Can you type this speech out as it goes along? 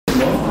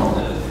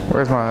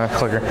Where's my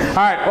clicker? All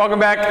right, welcome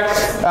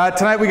back.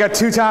 Tonight we got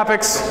two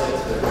topics.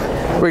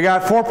 We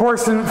got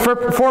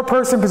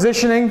four-person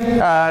positioning,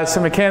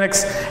 some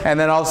mechanics, and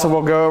then also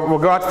we'll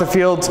go out to the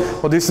fields.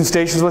 We'll do some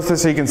stations with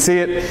us so you can see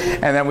it,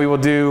 and then we will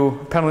do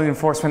penalty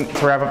enforcement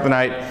to wrap up the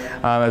night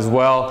as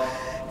well.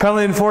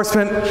 Penalty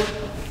enforcement.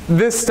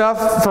 This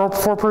stuff for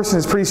four-person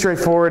is pretty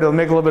straightforward. It'll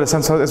make a little bit of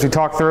sense as we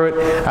talk through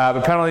it.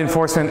 But penalty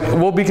enforcement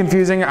will be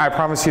confusing, I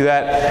promise you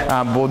that.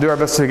 But we'll do our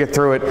best to get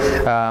through it.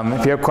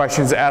 If you have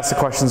questions, ask the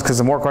questions, because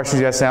the more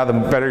questions you ask now, the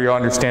better you'll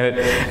understand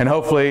it. And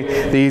hopefully,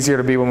 the easier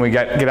it'll be when we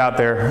get out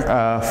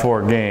there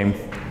for a game.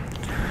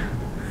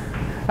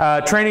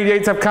 Training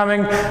dates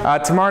upcoming.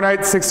 Tomorrow night,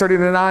 6:30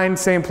 to 9,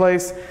 same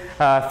place.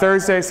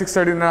 Thursday,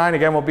 6:30 to 9,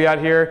 again, we'll be out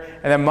here.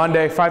 And then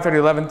Monday, 5:30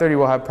 to 11:30,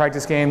 we'll have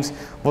practice games.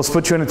 We'll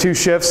split you into two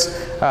shifts,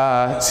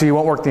 so you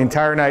won't work the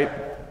entire night,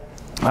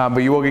 but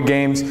you will get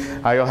games.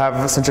 You'll have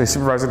essentially a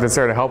supervisor that's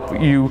there to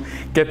help you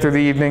get through the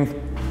evening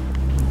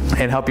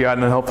and help you out.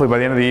 And then hopefully by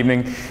the end of the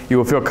evening, you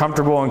will feel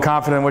comfortable and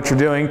confident in what you're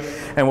doing,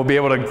 and we'll be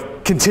able to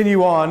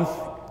continue on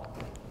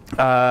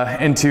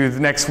into the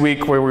next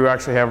week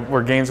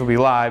where games will be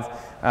live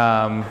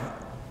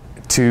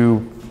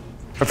to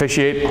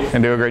officiate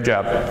and do a great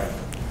job.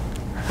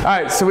 All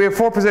right, so we have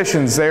four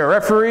positions. They are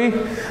referee,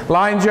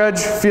 line judge,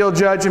 field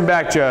judge, and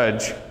back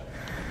judge.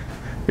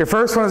 Your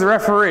first one is a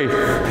referee.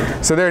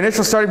 So their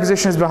initial starting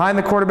position is behind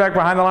the quarterback,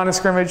 behind the line of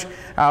scrimmage.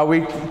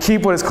 We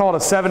keep what is called a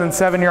 7 and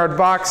 7 yard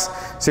box.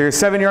 So you're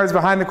 7 yards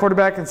behind the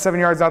quarterback and 7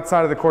 yards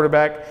outside of the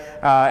quarterback.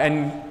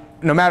 And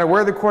no matter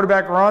where the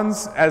quarterback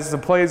runs, as the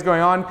play is going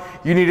on,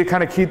 you need to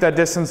kind of keep that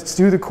distance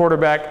to the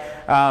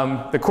quarterback.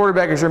 The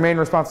quarterback is your main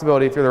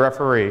responsibility if you're the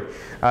referee.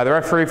 The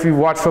referee, if you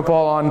watch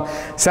football on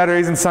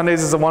Saturdays and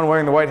Sundays, is the one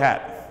wearing the white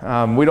hat.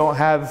 We don't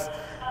have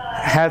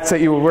hats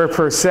that you would wear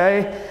per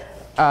se,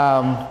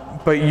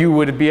 but you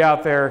would be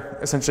out there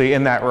essentially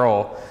in that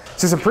role.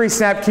 So some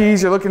pre-snap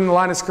keys, you're looking in the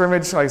line of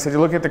scrimmage. Like I said, you're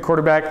looking at the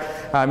quarterback.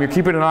 You're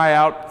keeping an eye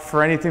out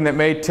for anything that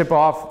may tip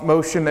off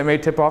motion, that may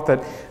tip off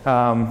that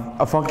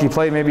a funky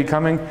play may be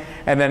coming.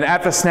 And then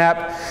at the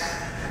snap,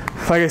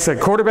 like I said,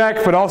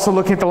 quarterback, but also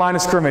looking at the line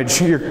of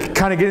scrimmage. You're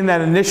kind of getting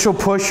that initial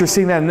push. You're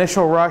seeing that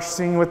initial rush,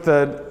 seeing what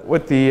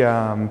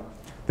the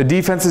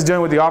defense is doing,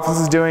 what the offense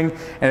is doing,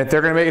 and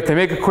if they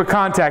make a quick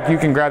contact, you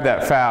can grab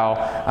that foul.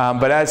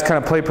 But as kind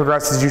of play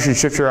progresses, you should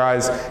shift your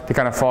eyes to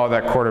kind of follow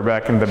that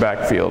quarterback into the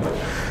backfield.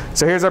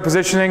 So here's our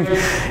positioning.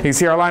 You can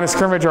see our line of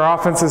scrimmage. Our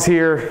offense is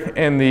here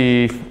in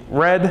the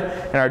red,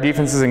 and our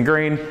defense is in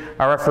green.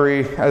 Our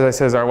referee, as I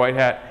said, is our white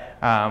hat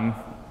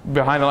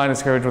behind the line of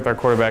scrimmage with our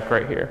quarterback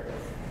right here.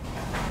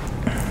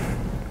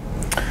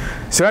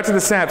 So after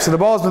the snap, so the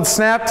ball has been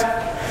snapped.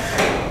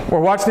 We're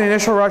watching the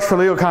initial rush for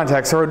legal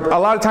contact. So a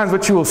lot of times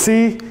what you will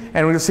see,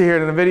 and we'll see here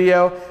in the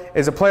video,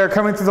 is a player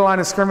coming through the line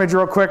of scrimmage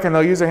real quick, and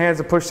they'll use their hands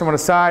to push someone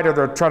aside, or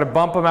they'll try to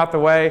bump them out the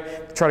way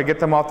to try to get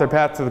them off their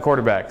path to the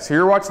quarterback. So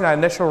you're watching that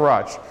initial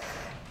rush.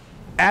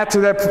 After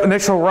that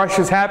initial rush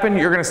has happened,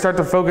 you're going to start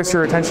to focus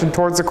your attention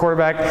towards the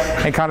quarterback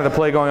and kind of the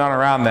play going on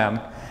around them.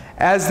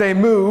 As they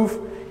move,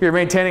 you're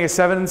maintaining a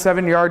 7 and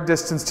 7 yard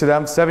distance to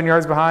them, 7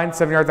 yards behind,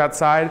 7 yards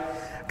outside.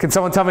 Can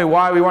someone tell me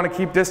why we want to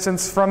keep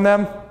distance from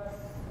them?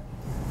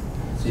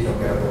 So you don't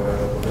get out of the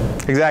way.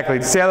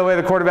 Exactly. Stay out of the way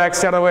of the quarterback,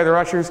 stay out of the way of the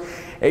rushers.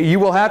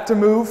 You will have to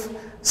move.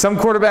 Some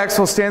quarterbacks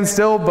will stand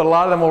still, but a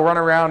lot of them will run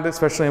around,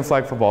 especially in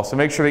flag football. So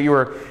make sure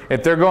that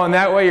if they're going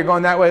that way, you're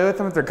going that way with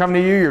them. If they're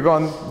coming to you, you're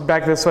going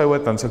back this way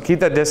with them. So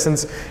keep that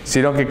distance so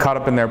you don't get caught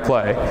up in their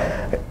play.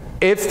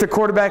 If the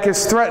quarterback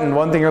is threatened,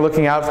 one thing you're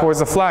looking out for is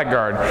the flag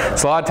guard.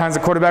 So a lot of times the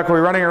quarterback will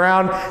be running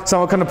around,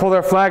 someone will come to pull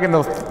their flag and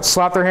they'll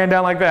slap their hand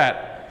down like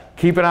that.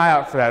 Keep an eye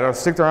out for that. Or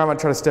stick their arm and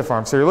try to stiff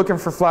arm. So you're looking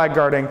for flag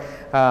guarding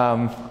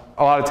a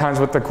lot of times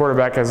with the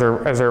quarterback as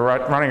they're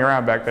running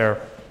around back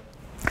there.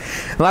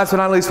 And last but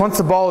not least, once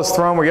the ball is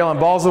thrown, we're yelling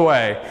balls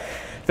away.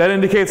 That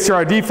indicates to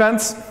our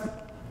defense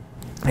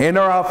and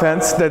our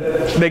offense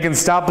that they can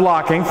stop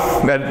blocking,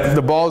 that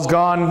the ball is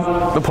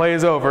gone, the play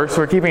is over. So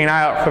we're keeping an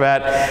eye out for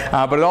that.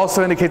 But it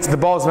also indicates that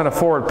the ball has been a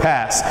forward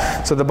pass.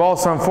 So the ball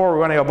is thrown forward,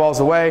 we're going to go balls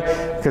away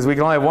because we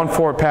can only have one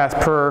forward pass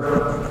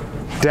per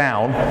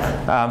down.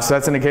 So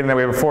that's indicating that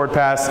we have a forward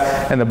pass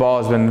and the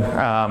ball has been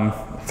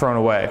thrown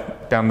away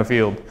down the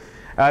field.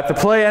 If the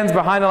play ends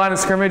behind the line of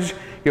scrimmage,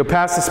 you'll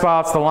pass the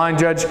spot to the line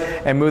judge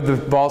and move the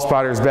ball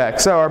spotters back.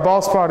 So our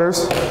ball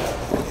spotters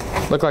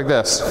look like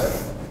this.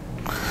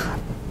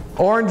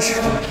 Orange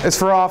is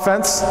for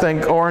offense,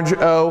 think orange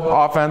O,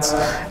 offense,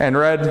 and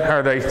yellow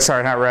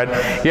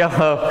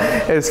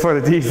is for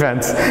the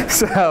defense.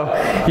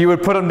 So you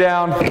would put them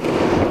down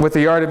with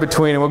the yard in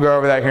between, and we'll go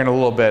over that here in a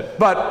little bit.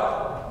 But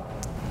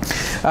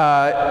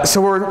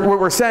so what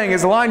we're saying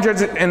is the line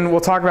judge, and we'll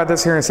talk about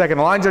this here in a second,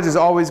 the line judge is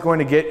always going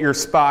to get your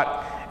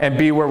spot and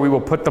be where we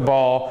will put the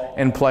ball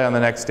in play on the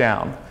next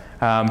down.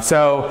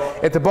 So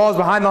if the ball is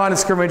behind the line of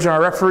scrimmage and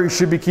our referee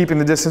should be keeping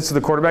the distance to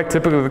the quarterback,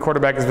 typically the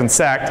quarterback has been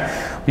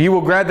sacked, you will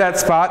grab that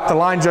spot, the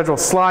line judge will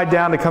slide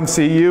down to come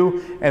see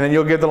you, and then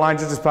you'll give the line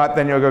judge a spot,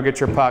 then you'll go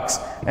get your pucks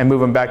and move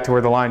them back to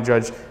where the line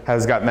judge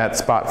has gotten that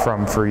spot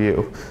from for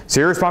you. So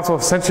you're responsible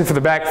essentially for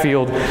the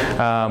backfield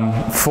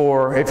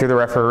if you're the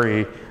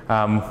referee,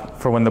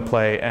 for when the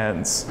play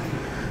ends.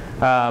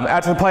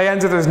 After the play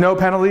ends, if there's no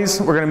penalties,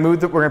 we're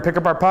going to pick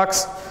up our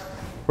pucks.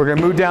 We're going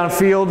to move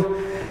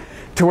downfield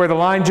to where the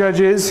line judge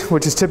is,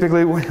 which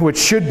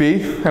should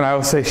be, and I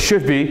will say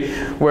should be,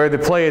 where the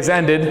play is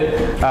ended.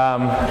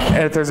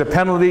 And if there's a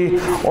penalty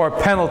or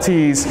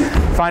penalties,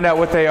 find out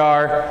what they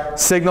are,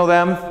 signal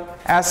them,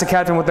 ask the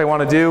captain what they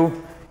want to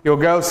do. You'll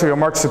go, so you'll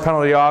march the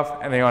penalty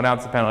off, and then you'll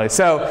announce the penalty.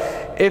 So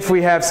if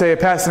we have, say, a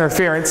pass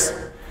interference,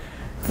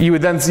 you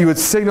would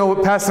signal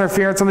pass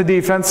interference on the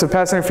defense, so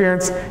pass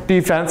interference,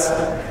 defense.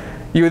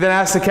 You would then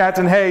ask the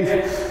captain,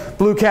 hey,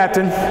 blue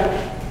captain,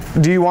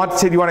 do you want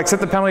to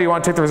accept the penalty? You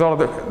want to take the result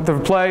of the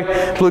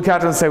play? Blue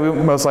captain will say,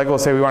 most likely will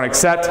say, we want to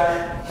accept.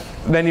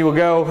 Then you will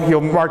go,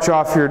 you'll march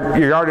off your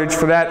yardage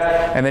for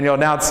that, and then you'll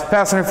announce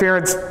pass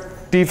interference,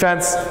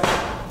 defense.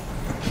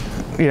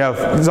 You know,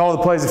 all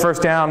the plays, the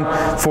first down,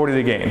 40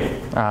 to gain.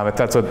 If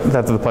that's what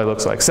the play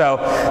looks like. So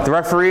the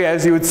referee,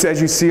 as you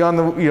see on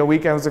the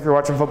weekends if you're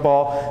watching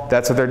football,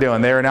 that's what they're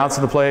doing. They're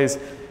announcing the plays.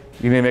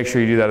 You need to make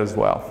sure you do that as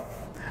well.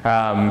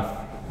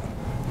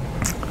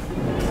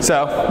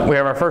 So we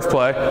have our first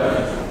play.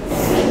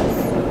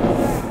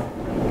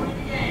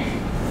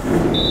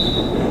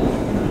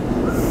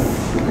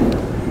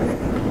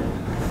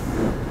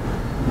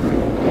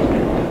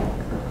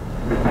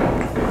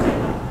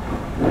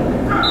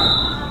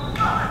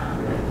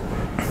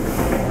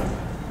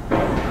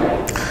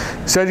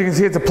 So as you can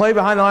see, it's a play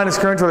behind the line of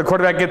scrimmage where the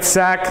quarterback gets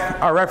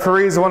sacked. Our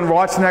referee is the one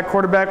watching that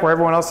quarterback, where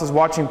everyone else is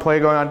watching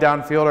play going on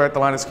downfield or at the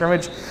line of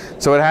scrimmage.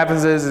 So what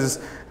happens is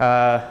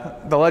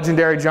the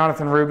legendary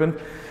Jonathan Rubin,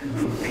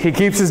 he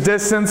keeps his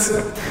distance.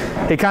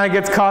 He kind of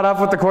gets caught up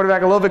with the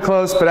quarterback a little bit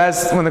close, but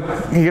when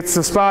he gets to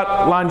the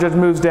spot, line judge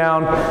moves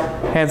down,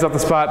 hands up the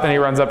spot, then he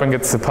runs up and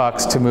gets the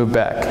pucks to move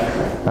back.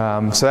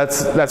 So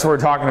that's what we're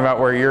talking about,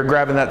 where you're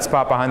grabbing that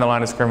spot behind the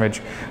line of scrimmage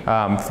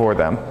for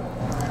them.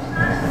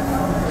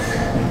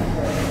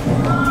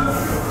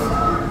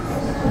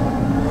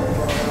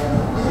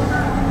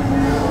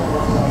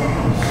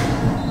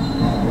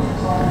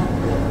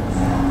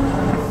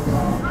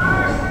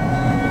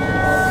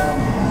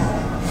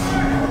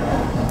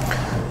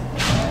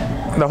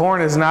 The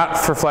horn is not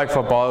for flag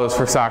football, it was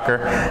for soccer.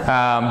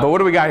 But what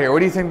do we got here? What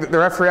do you think? The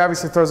referee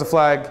obviously throws a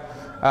flag.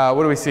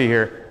 What do we see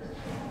here?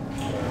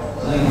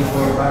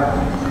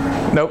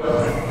 Nope.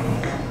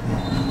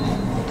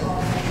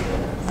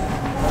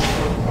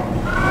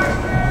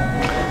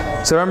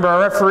 So remember,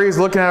 our referee is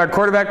looking at our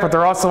quarterback, but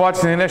they're also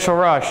watching the initial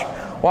rush.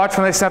 Watch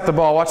when they snap the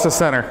ball. Watch the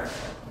center.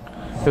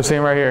 You'll see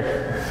him right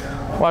here.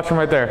 Watch him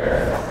right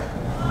there.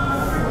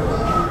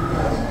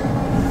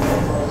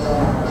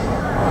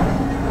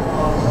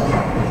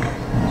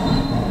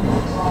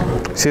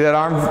 See that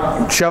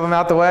arm shove him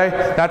out the way?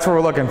 That's what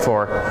we're looking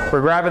for. We're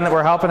grabbing that,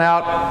 we're helping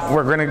out.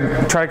 We're going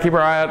to try to keep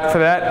our eye out for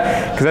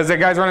that. Because as that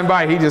guy's running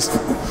by, he just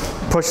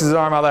pushes his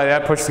arm out like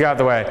that, pushes the guy out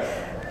the way.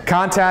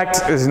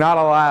 Contact is not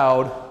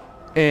allowed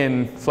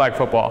in flag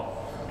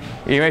football.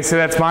 You may say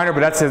that's minor,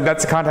 but that's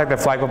the contact that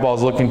flag football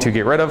is looking to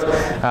get rid of.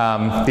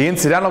 The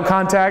incidental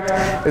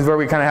contact is where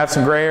we kind of have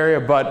some gray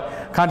area,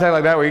 but contact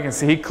like that where you can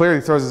see he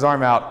clearly throws his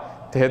arm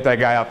out to hit that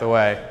guy out the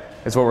way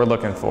is what we're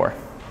looking for.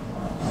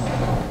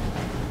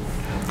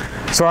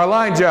 So our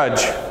line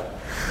judge,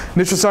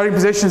 initial starting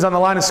position is on the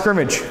line of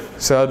scrimmage.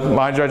 So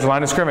line judge,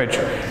 line of scrimmage.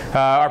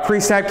 Our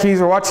pre-snap keys,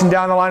 we're watching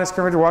down the line of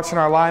scrimmage, we're watching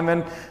our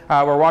linemen,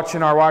 we're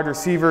watching our wide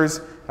receivers,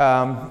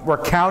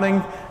 we're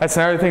counting. That's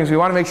another thing, is we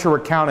want to make sure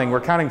we're counting.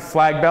 We're counting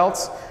flag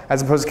belts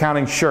as opposed to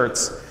counting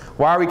shirts.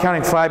 Why are we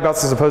counting flag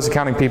belts as opposed to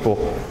counting people?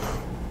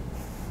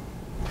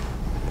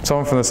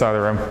 Someone from this side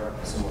of the room.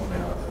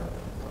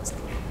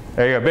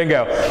 There you go,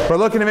 bingo. We're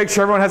looking to make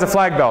sure everyone has a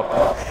flag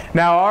belt.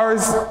 Now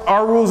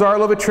our rules are a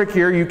little bit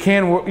trickier. You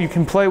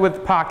can play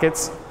with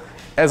pockets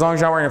as long as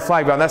you're not wearing a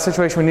flag belt. In that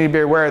situation, we need to be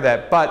aware of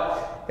that.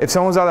 But if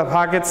someone's out of the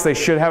pockets, they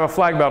should have a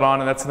flag belt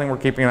on, and that's the thing we're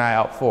keeping an eye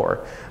out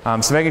for.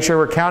 So making sure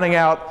we're counting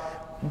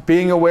out,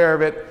 being aware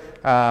of it,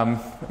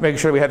 making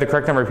sure we have the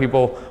correct number of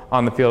people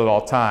on the field at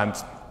all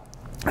times.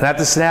 And at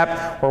the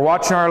snap, we're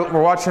watching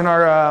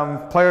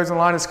our players in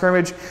line of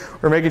scrimmage.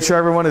 We're making sure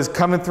everyone is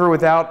coming through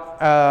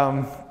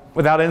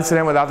without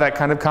incident, without that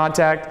kind of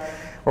contact.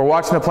 We're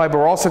watching the play, but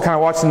we're also kind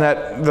of watching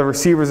the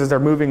receivers as they're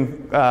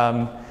moving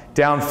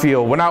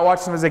downfield. We're not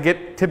watching them as they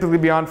get typically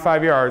beyond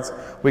 5 yards.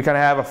 We kind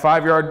of have a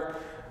 5-yard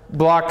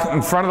block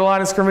in front of the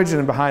line of scrimmage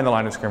and behind the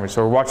line of scrimmage.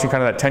 So we're watching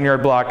kind of that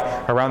 10-yard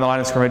block around the line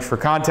of scrimmage for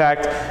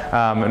contact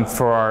and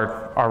for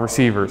our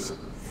receivers.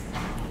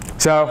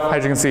 So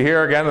as you can see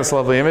here, again, this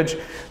lovely image,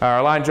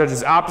 our line judge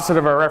is opposite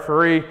of our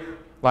referee,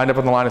 lined up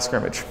on the line of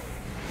scrimmage.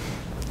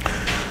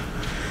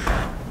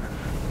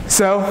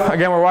 So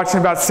again, we're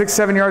watching about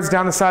 6-7 yards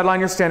down the sideline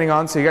you're standing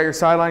on. So you got your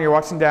sideline, you're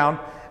watching down.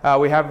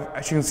 We have,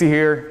 as you can see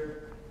here,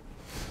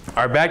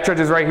 our back judge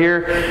is right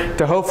here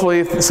to hopefully,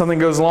 if something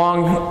goes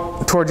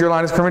long towards your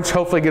line of scrimmage,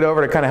 hopefully get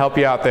over to kind of help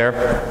you out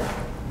there.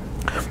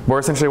 We're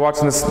essentially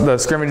watching the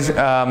scrimmage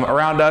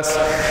around us.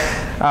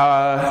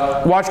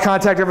 Watch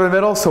contact over the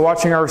middle, so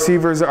watching our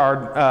receivers,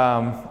 our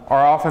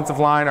offensive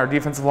line, our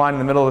defensive line in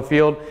the middle of the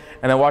field,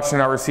 and then watching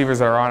our receivers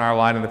that are on our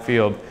line in the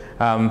field.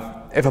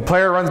 If a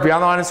player runs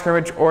beyond the line of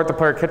scrimmage, or if the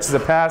player catches a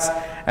pass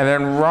and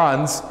then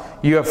runs,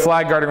 you have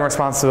flag guarding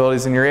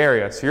responsibilities in your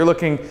area. So you're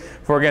looking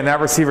for, again,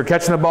 that receiver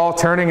catching the ball,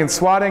 turning and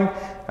swatting,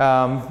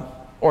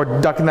 or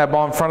ducking that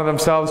ball in front of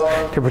themselves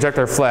to protect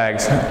their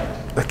flags.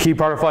 The key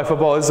part of flag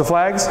football is the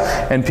flags,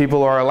 and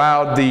people are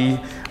allowed the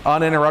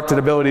uninterrupted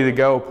ability to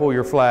go pull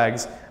your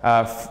flags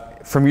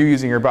from you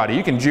using your body.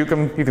 You can juke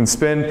them, you can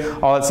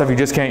spin, all that stuff. You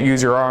just can't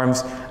use your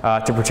arms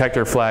to protect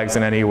your flags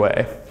in any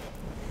way.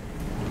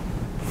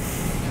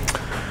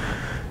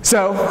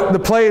 So the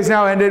play is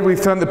now ended. We've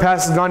thrown the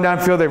pass has gone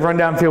downfield. They've run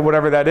downfield,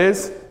 whatever that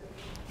is.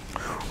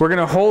 We're going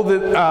to hold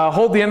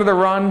the end of the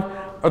run,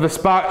 or the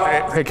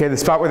spot, okay, the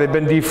spot where they've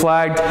been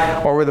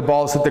deflagged or where the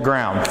ball has hit the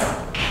ground.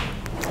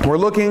 We're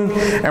looking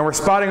and we're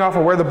spotting off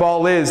of where the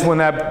ball is when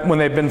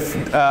they've been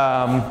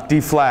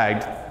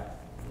deflagged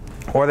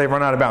or they've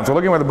run out of bounds. We're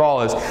looking where the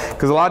ball is,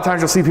 because a lot of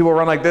times you'll see people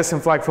run like this in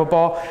flag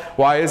football.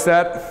 Why is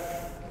that?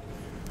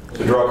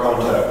 To draw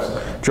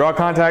contact. Draw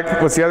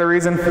contact. What's the other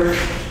reason?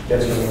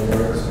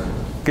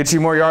 Gets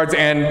you more yards,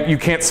 and you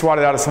can't swat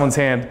it out of someone's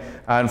hand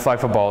in flag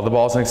football. The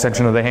ball is an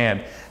extension of the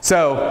hand.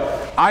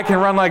 So I can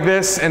run like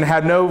this and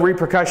have no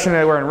repercussion.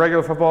 Where in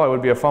regular football, it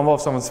would be a fumble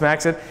if someone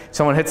smacks it. If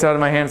someone hits it out of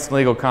my hand, it's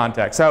illegal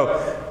contact.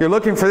 So you're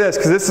looking for this,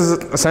 because this is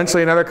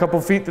essentially another couple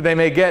feet that they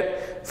may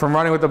get from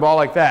running with the ball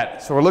like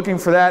that. So we're looking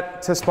for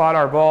that to spot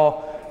our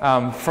ball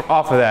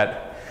off of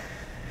that.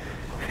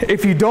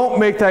 If you don't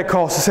make that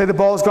call, so say the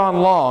ball has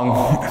gone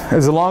long,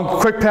 there's a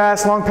quick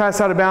pass, long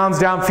pass out of bounds,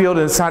 downfield,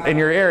 and it's not in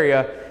your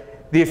area,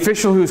 the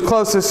official who's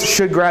closest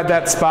should grab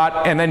that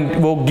spot and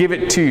then will give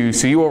it to you.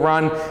 So you will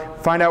run,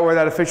 find out where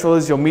that official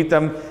is, you'll meet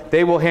them,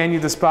 they will hand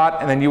you the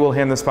spot, and then you will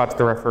hand the spot to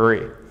the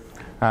referee.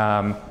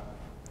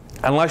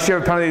 Unless you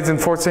have a penalty that's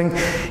enforcing,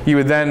 you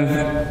would then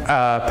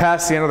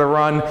pass the end of the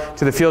run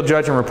to the field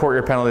judge and report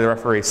your penalty to the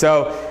referee.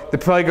 So the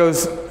play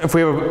goes, if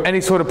we have any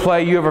sort of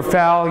play, you have a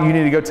foul, you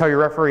need to go tell your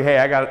referee, hey,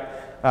 I got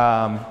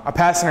a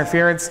pass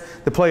interference,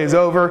 the play is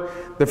over.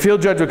 The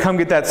field judge would come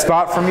get that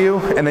spot from you,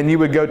 and then you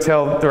would go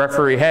tell the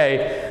referee,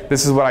 hey,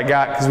 this is what I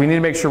got, because we need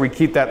to make sure we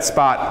keep that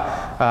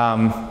spot,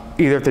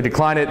 either if they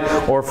decline it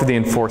or for the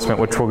enforcement,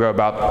 which we'll go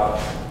about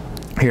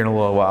here in a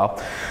little while.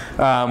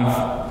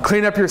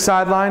 Clean up your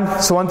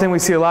sideline. So one thing we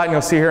see a lot, and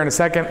you'll see here in a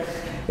second,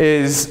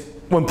 is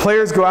when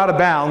players go out of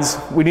bounds,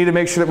 we need to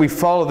make sure that we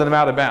follow them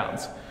out of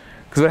bounds.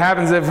 Because what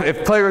happens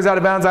if player goes out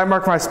of bounds, I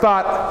mark my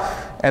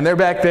spot, and they're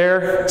back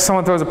there,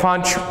 someone throws a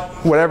punch,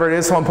 whatever it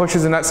is, someone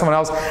pushes and not someone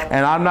else,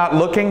 and I'm not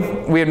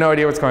looking, we have no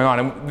idea what's going on.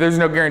 And there's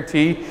no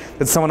guarantee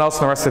that someone else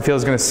in the rest of the field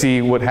is going to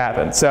see what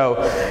happened. So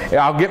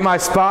I'll get my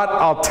spot,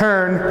 I'll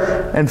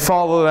turn and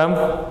follow them,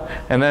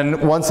 and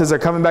then once as they're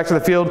coming back to the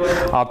field,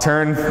 I'll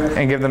turn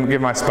and give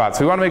my spot.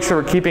 So we want to make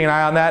sure we're keeping an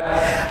eye on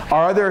that.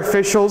 Our other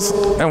officials,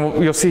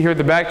 and you'll see here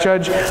the back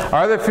judge,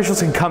 our other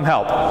officials can come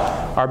help.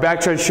 Our back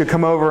judge should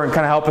come over and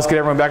kind of help us get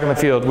everyone back on the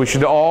field. We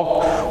should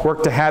all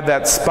work to have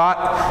that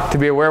spot, to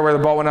be aware where the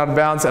ball went out of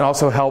bounds, and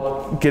also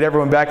help get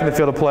everyone back in the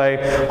field of play,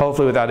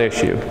 hopefully without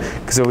issue.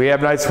 Because if we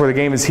have nights where the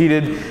game is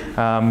heated,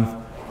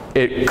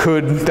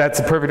 that's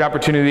a perfect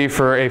opportunity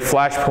for a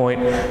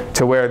flashpoint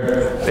to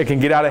where it can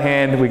get out of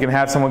hand, we can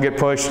have someone get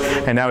pushed,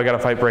 and now we got a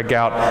fight break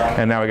out,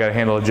 and now we got to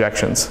handle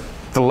ejections.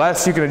 The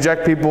less you can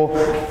eject people,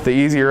 the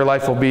easier your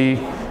life will be,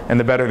 and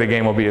the better the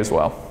game will be as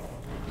well.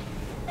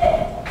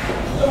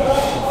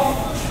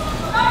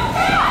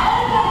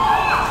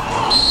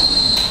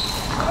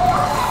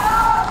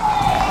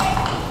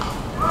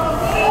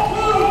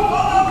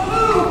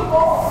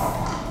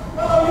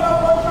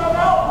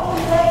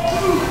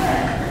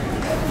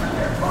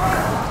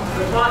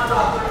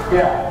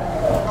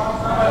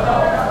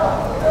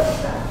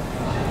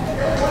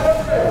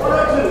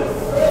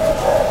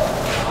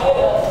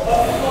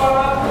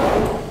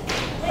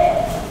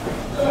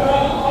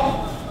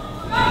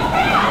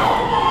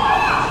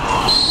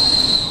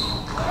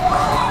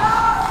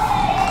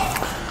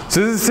 So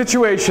this is a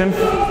situation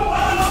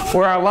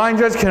where our line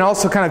judge can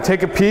also kind of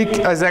take a peek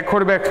as that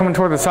quarterback coming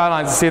toward the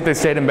sidelines to see if they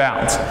stayed in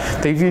bounds.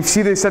 If you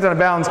see they stepped out of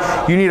bounds,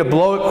 you need to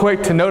blow it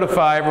quick to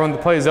notify everyone the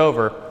play is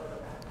over.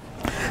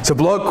 So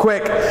blow it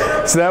quick,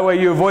 so that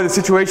way you avoid the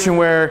situation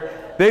where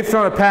they've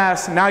thrown a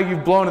pass, now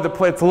you've blown to the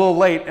play, it's a little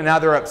late, and now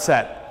they're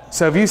upset.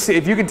 So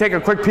if you can take a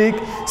quick peek,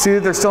 see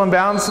that they're still in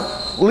bounds,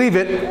 leave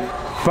it.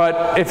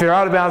 But if they're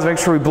out of bounds, make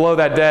sure we blow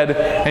that dead.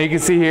 And you can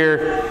see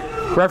here,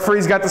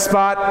 referee's got the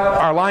spot,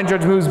 our line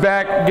judge moves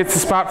back, gets the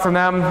spot from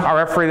them, our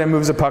referee then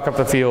moves the puck up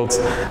the field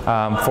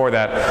for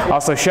that.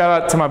 Also,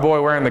 shout out to my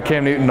boy wearing the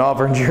Cam Newton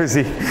Auburn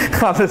jersey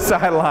on the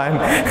sideline.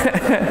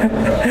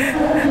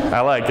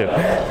 I like it.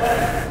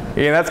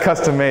 Yeah, that's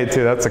custom made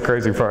too, that's the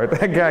crazy part.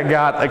 That guy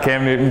got a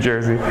Cam Newton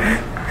jersey.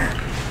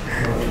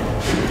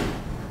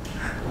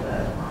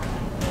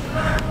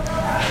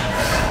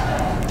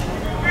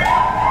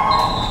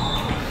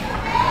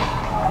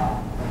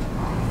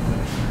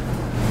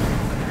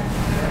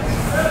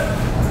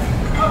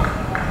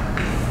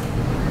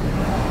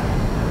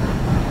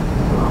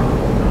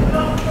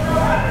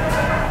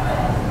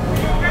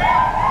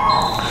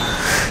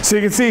 So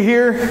you can see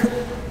here,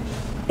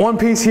 one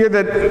piece here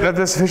that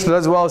this official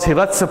does well is he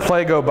lets the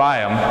play go by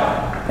him.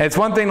 And it's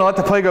one thing to let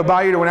the play go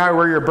by you to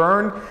where you're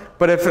burned,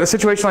 but if a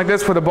situation like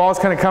this where the ball is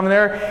kind of coming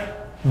there,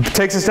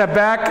 takes a step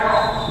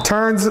back,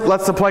 turns,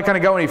 lets the play kind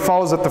of go, and he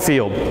follows up the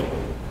field.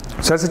 So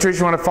that's the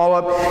situation you want to follow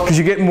up because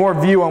you get more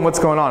view on what's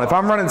going on. If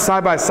I'm running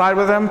side by side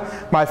with them,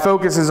 my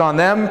focus is on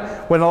them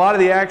when a lot of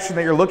the action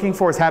that you're looking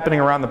for is happening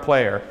around the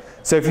player.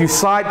 So if you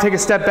slide, take a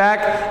step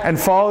back and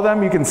follow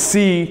them, you can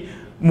see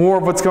more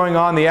of what's going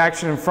on, the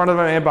action in front of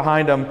them and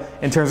behind them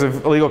in terms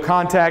of illegal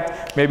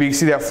contact. Maybe you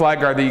see that flag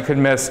guard that you could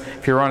miss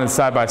if you're running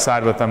side by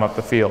side with them up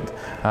the field.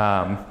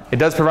 It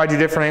does provide you a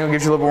different angle,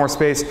 gives you a little bit more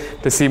space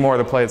to see more of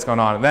the play that's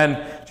going on. And then,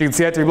 as you can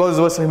see, after he blows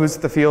the whistle, he moves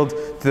to the field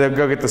to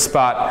go get the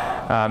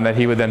spot that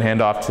he would then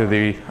hand off to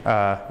the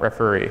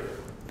referee.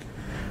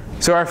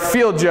 So our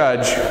field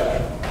judge,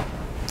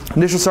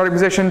 initial starting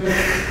position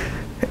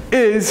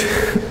is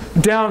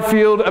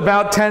downfield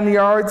about 10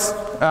 yards,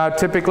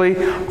 typically,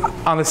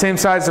 on the same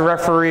side as the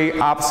referee,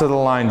 opposite the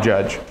line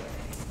judge.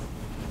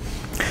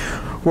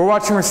 We're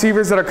watching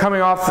receivers that are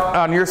coming off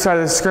on your side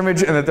of the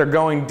scrimmage and that they're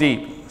going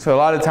deep. So a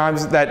lot of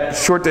times that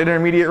short to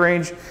intermediate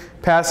range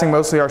passing,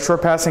 mostly our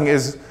short passing,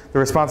 is the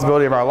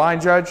responsibility of our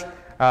line judge.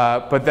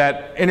 But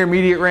that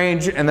intermediate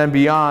range and then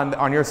beyond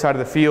on your side of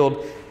the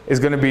field is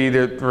going to be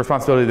the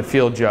responsibility of the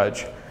field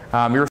judge.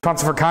 You're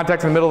responsible for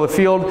contact in the middle of the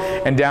field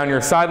and down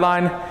your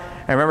sideline.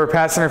 And remember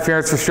pass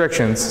interference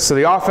restrictions. So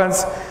the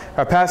offense,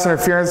 our pass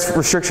interference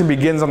restriction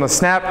begins on the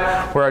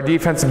snap, where our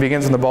defense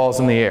begins when the ball is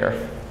in the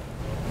air.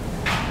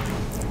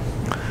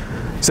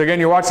 So again,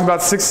 you're watching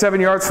about 6 to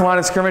 7 yards from the line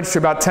of scrimmage to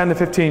about 10 to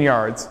 15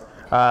 yards.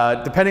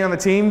 Depending on the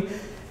team,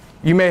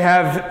 you may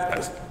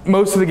have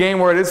most of the game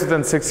where it is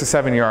within 6 to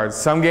 7 yards.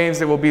 Some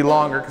games it will be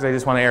longer because they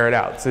just want to air it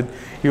out. So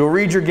you'll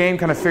read your game,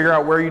 kind of figure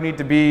out where you need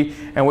to be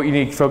and what you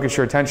need to focus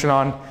your attention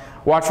on.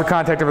 Watch for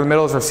contact over the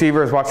middle as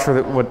receivers. Watch for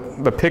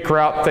the pick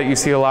route that you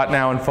see a lot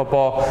now in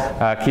football.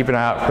 Keep an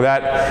eye out for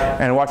that.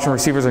 And watching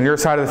receivers on your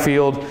side of the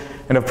field.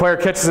 And if a player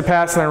catches a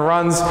pass and then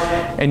runs,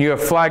 and you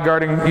have flag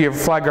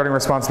guarding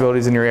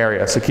responsibilities in your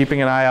area. So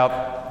keeping an eye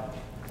out,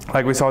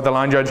 like we saw with the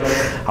line judge,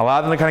 allow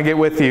them to kind of get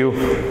with you,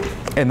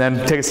 and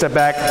then take a step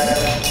back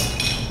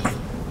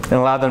and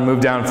allow them to move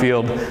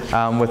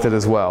downfield with it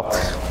as well.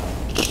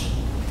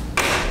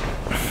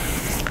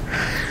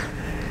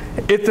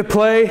 If the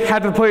play,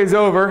 after the play is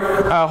over,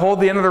 hold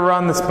the end of the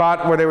run, the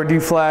spot where they were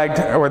deflagged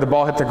or where the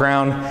ball hit the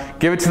ground.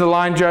 Give it to the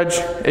line judge.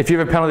 If you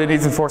have a penalty that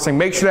needs enforcing,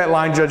 make sure that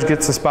line judge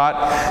gets the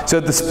spot. So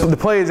if the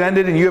play is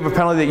ended and you have a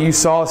penalty that you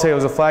saw, say it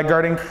was a flag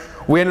guarding,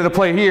 we ended the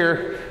play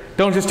here.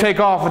 Don't just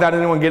take off without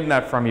anyone getting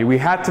that from you. We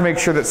have to make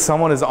sure that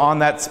someone is on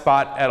that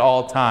spot at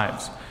all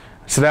times.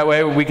 So that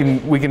way we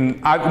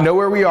can know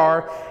where we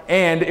are,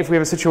 and if we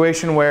have a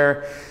situation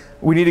where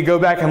we need to go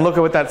back and look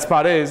at what that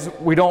spot is,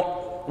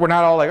 we're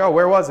not all like, oh,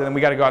 where was it? And we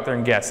got to go out there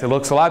and guess. It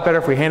looks a lot better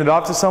if we hand it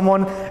off to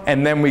someone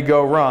and then we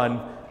go run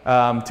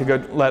to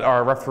go let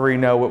our referee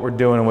know what we're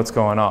doing and what's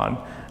going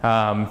on.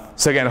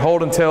 So again,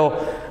 hold until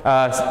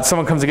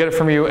someone comes to get it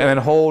from you, and then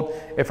hold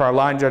if our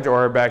line judge or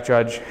our back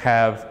judge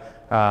have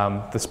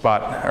the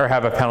spot or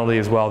have a penalty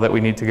as well that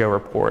we need to go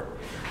report.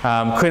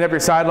 Clean up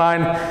your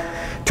sideline,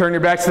 turn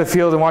your back to the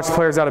field and watch the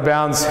players out of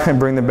bounds and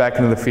bring them back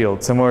into the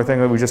field. Similar thing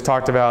that we just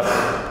talked about.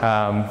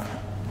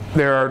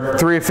 There are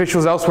 3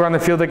 officials elsewhere on the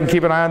field that can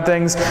keep an eye on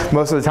things.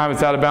 Most of the time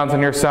it's out of bounds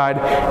on your side.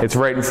 It's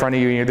right in front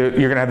of you. You're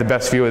going to have the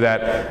best view of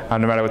that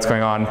no matter what's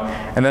going on.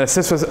 And then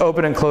assist with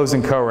open and closed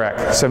and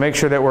co-rec. So make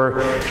sure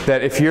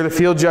that if you're the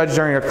field judge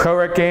during a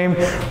co-rec game,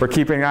 we're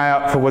keeping an eye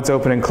out for what's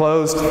open and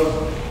closed.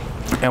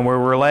 And we're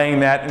relaying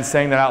that and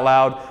saying that out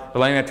loud,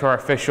 relaying that to our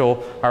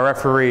official, our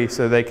referee,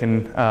 so they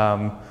can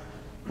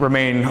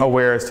remain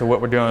aware as to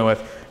what we're dealing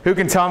with. Who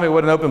can tell me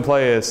what an open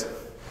play is?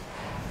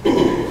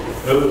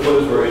 Open play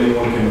is where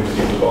anyone can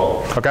receive the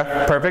ball. Okay,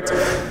 perfect.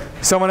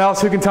 Someone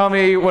else who can tell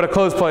me what a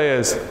closed play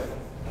is?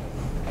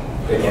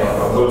 They can't.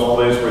 A closed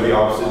play is where the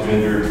opposite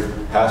gender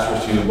has to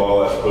receive the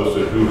ball as opposed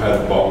to who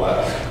has the ball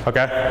last.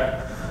 Okay.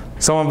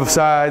 Someone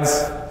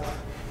besides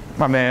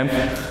my man.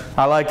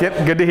 I like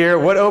it. Good to hear.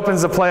 What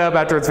opens the play up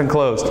after it's been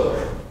closed?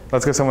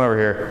 Let's get someone over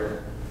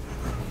here.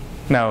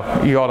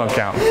 No, you all don't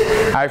count.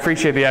 I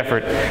appreciate the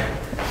effort.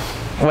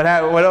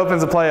 What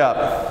opens the play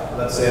up?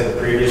 Let's say the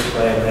previous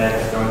play, a man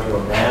is going to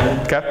a man.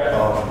 Okay.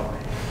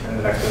 And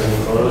the next play will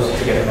be closed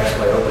to get the next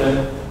play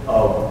open.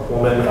 A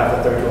woman would have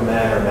to throw to a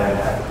man, or a man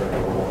would have to throw to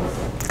a woman.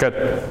 Good.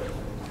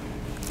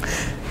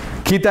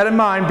 Keep that in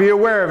mind. Be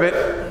aware of it.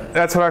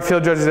 That's what our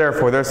field judge is there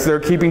for. They're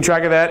keeping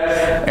track of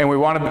that, and we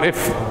want to,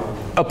 if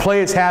a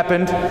play has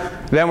happened,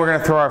 then we're going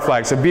to throw our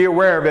flag. So be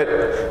aware of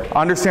it.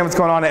 Understand what's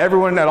going on.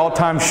 Everyone at all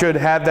times should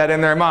have that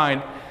in their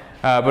mind,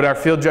 but our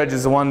field judge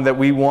is the one that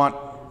we want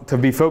to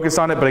be focused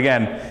on it. But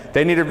again,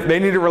 they need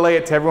to relay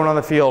it to everyone on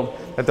the field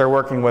that they're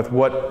working with,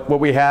 what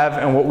we have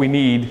and what we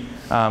need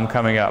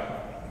coming up.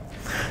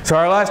 So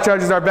our last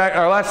judge is our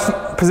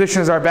last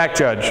position is our back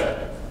judge.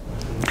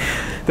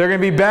 They're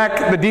going to be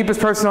back, the deepest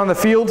person on the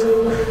field,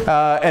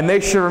 and they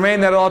should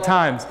remain that at all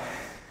times.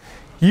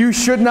 You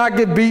should not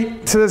get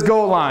beat to this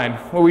goal line.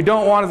 What we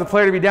don't want is the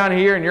player to be down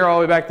here and you're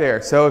all the way back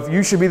there. So if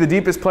you should be the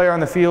deepest player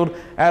on the field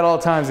at all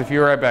times if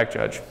you're right back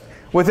judge.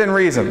 Within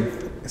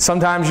reason.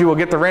 Sometimes you will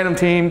get the random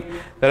team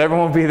that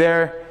everyone will be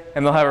there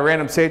and they'll have a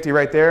random safety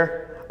right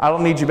there. I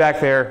don't need you back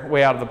there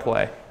way out of the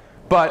play.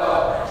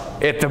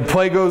 But if the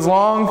play goes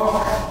long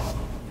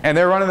and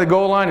they're running the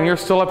goal line and you're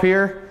still up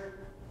here,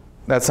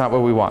 that's not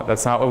what we want.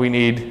 That's not what we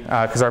need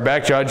because our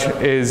back judge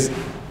is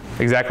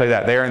exactly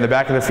that. They are in the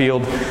back of the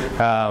field,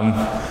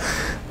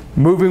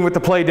 moving with the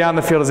play down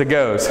the field as it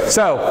goes.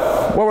 So,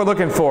 what we're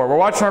looking for, we're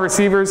watching our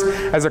receivers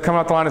as they're coming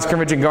off the line of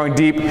scrimmage and going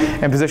deep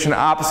in position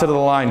opposite of the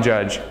line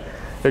judge.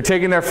 They're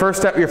taking their first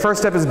step. Your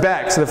first step is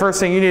back. So the first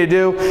thing you need to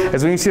do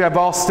is when you see that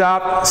ball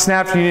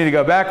snapped, you need to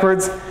go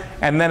backwards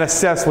and then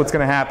assess what's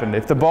going to happen.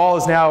 If the ball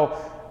is now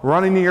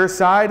running to your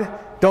side,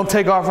 don't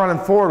take off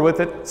running forward with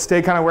it.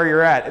 Stay kind of where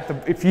you're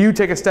at. If you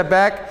take a step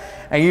back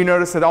and you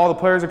notice that all the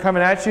players are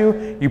coming at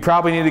you, you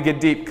probably need to get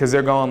deep because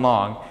they're going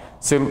long.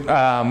 So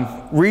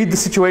read the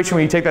situation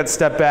when you take that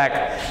step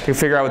back to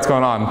figure out what's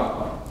going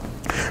on.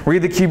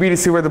 Read the QB to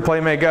see where the play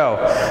may go.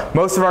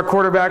 Most of our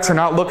quarterbacks are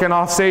not looking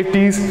off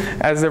safeties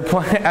as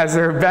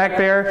they're back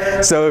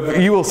there. So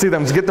if you will see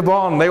them get the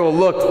ball and they will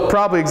look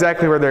probably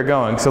exactly where they're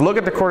going. So look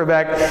at the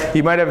quarterback.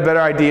 You might have a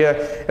better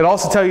idea. It'll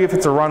also tell you if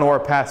it's a run or a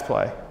pass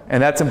play.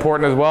 And that's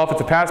important as well. If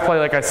it's a pass play,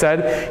 like I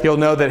said, you'll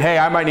know that, hey,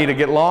 I might need to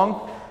get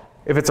long.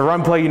 If it's a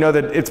run play, you know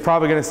that it's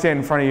probably going to stand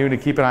in front of you to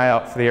keep an eye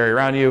out for the area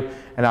around you.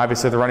 And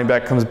obviously, if the running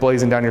back comes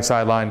blazing down your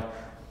sideline,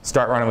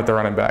 start running with the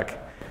running back.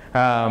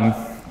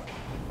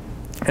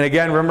 And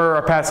again, remember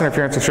our pass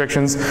interference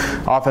restrictions.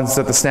 Offense is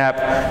at the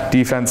snap.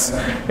 Defense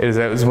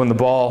is when the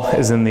ball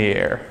is in the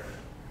air.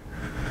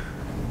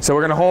 So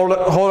we're going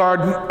to hold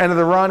our end of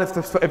the run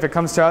if it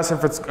comes to us.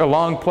 If it's a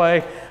long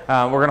play,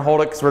 we're going to hold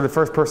it because we're the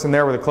first person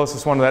there. We're the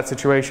closest one to that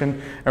situation.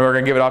 And we're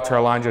going to give it off to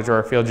our line judge or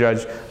our field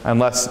judge,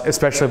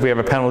 especially if we have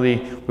a penalty,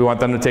 we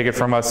want them to take it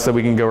from us so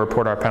we can go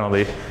report our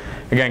penalty.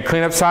 Again,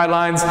 clean up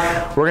sidelines.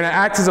 We're going to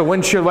act as a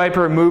windshield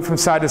wiper and move from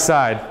side to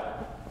side.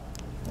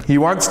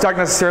 You aren't stuck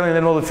necessarily in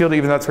the middle of the field,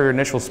 even though that's where your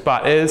initial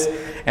spot is,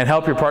 and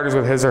help your partners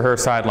with his or her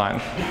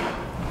sideline.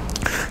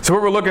 So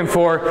what we're looking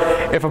for,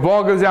 if a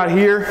ball goes out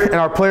here and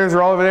our players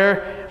are all over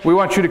there, we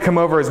want you to come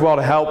over as well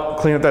to help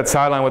clean up that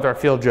sideline with our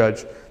field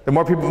judge. The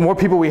more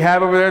people we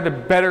have over there, the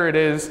better it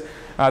is.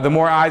 The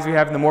more eyes we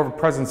have and the more of a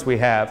presence we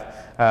have.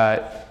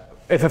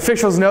 If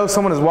officials know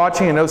someone is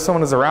watching and know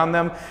someone is around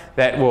them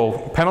that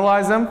will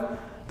penalize them,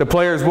 the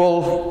players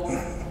will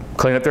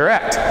clean up their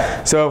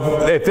act.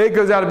 So if it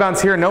goes out of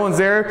bounds here and no one's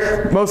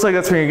there, most likely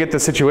that's when you get the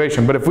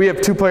situation. But if we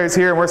have two players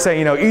here and we're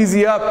saying,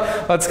 easy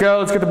up, let's go,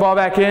 let's get the ball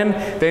back in,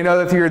 they know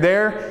that if you're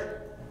there,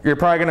 you're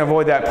probably going to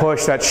avoid that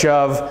push, that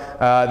shove,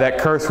 that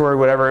curse word,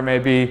 whatever it may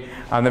be,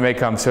 that may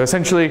come. So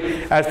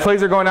essentially, as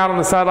plays are going out on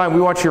the sideline,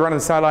 we want you to run to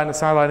the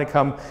sideline to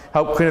come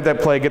help clean up that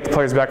play, get the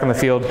players back on the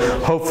field,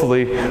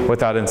 hopefully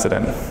without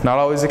incident. Not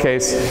always the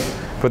case,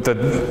 but the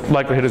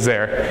likelihood is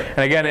there.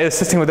 And again,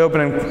 assisting with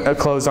open and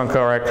closed on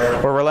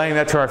correct. We're relaying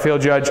that to our field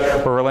judge.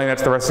 We're relaying that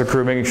to the rest of the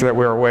crew, making sure that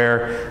we're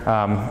aware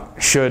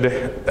should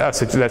that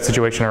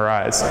situation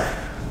arise.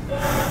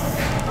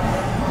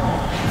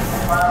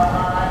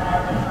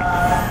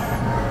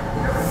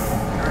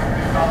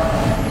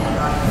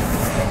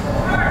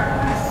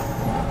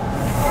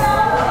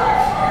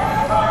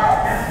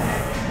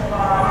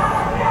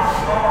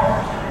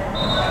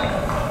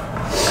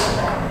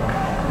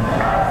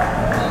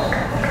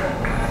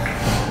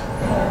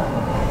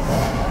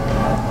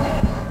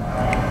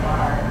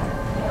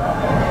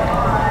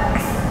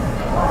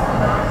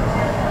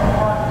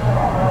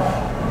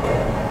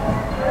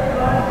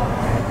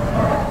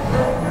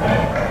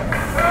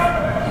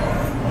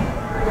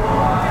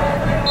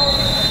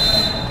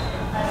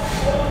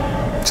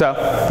 So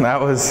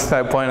that was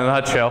that point in a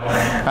nutshell.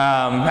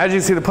 As you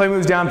can see, the play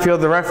moves downfield.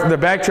 The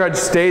back judge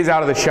stays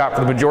out of the shot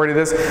for the majority of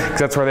this because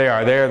that's where they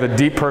are. They are the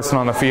deep person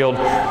on the field.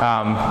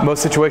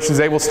 Most situations,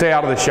 they will stay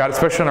out of the shot,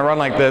 especially on a run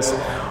like this.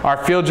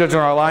 Our field judge and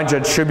our line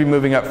judge should be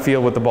moving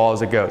upfield with the ball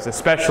as it goes,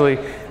 especially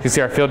you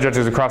see our field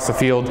judges across the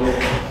field.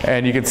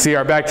 And you can see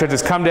our back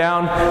judges come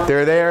down.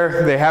 They're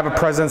there. They have a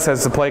presence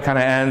as the play kind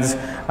of ends,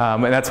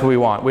 and that's what we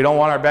want. We don't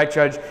want our back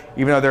judge,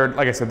 even though they're,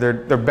 like I said,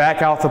 they're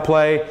back out the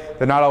play.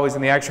 They're not always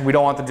in the action. We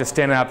don't want them just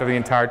standing out there the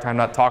entire time,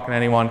 not talking to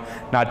anyone,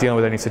 not dealing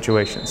with any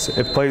situations.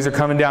 If plays are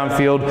coming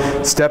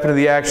downfield, step into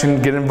the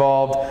action, get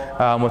involved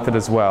with it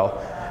as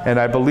well. And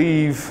I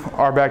believe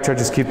our back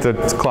judges keep the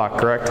clock,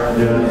 correct?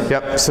 Yes.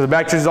 Yep. So the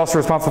back judge is also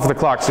responsible for the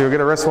clock. So you'll get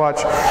a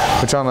wristwatch,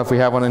 which I don't know if we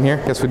have one in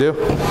here. Yes, we do.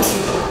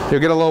 You'll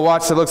get a little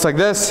watch that looks like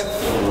this.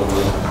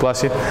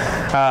 Bless you.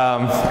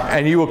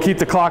 And you will keep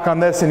the clock on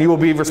this, and you will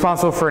be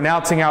responsible for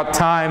announcing out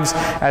times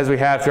as we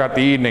have throughout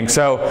the evening.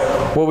 So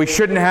what we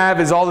shouldn't have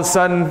is all of a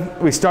sudden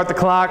we start the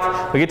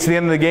clock, we get to the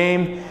end of the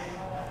game,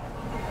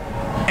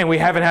 and we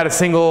haven't had a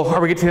single, or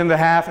we get to the end of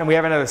the half, and we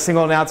haven't had a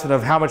single announcement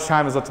of how much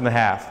time is left in the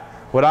half.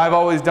 What I've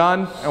always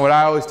done, and what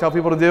I always tell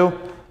people to do,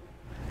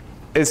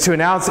 is to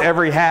announce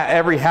every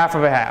half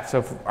of a half. So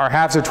if our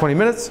halves are 20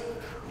 minutes,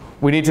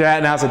 We need to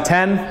announce at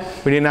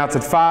 10, we need to announce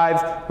at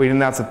 5, we need to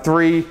announce at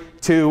 3,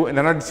 2, and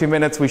then under 2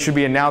 minutes we should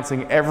be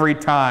announcing every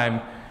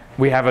time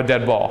we have a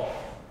dead ball.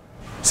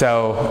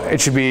 So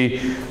it should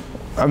be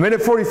a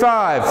minute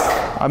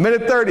 45, a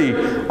minute 30,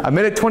 a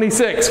minute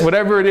 26,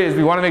 whatever it is.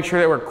 We want to make sure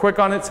that we're quick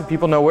on it so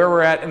people know where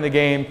we're at in the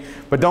game,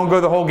 but don't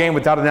go the whole game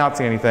without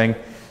announcing anything.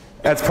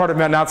 That's part of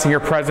announcing your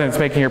presence,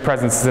 making your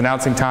presence is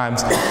announcing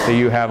times that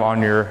you have on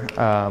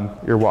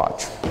your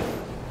watch.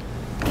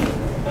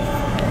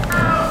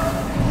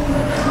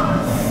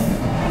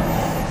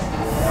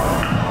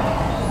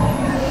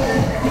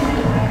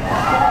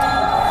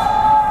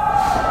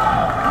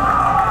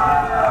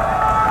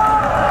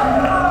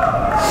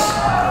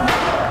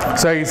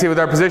 So you can see with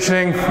our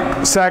positioning,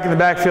 sack in the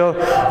backfield,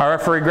 our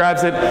referee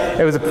grabs it.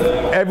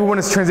 Everyone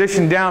is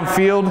transitioned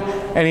downfield,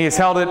 and he has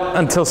held it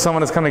until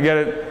someone has come to get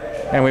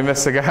it, and we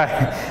missed the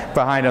guy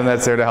behind him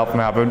that's there to help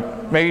him out.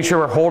 But making sure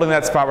we're holding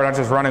that spot, we're not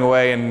just running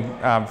away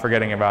and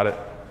forgetting about it.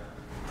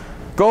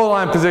 Goal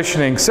line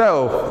positioning.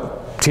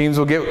 So teams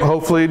will get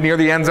hopefully near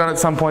the end zone at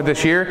some point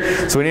this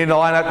year. So we need to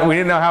line up. We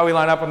need to know how we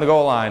line up on the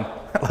goal line.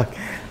 Look,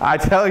 I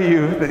tell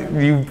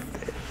you,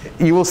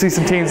 you will see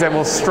some teams that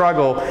will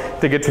struggle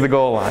to get to the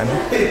goal line.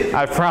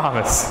 I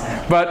promise.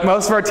 But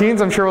most of our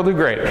teams, I'm sure, will do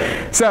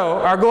great. So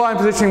our goal line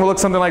positioning will look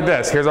something like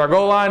this. Here's our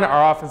goal line.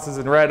 Our offense is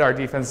in red. Our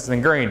defense is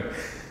in green.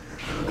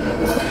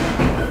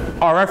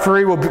 Our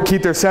referee will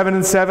keep their 7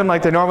 and 7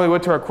 like they normally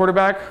would to our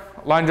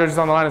quarterback. Line judge is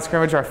on the line of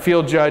scrimmage. Our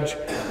field judge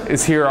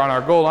is here on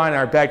our goal line. And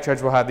our back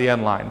judge will have the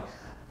end line.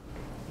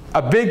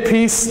 A big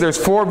piece,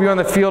 there's 4 of you on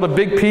the field. A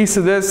big piece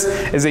of this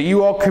is that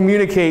you all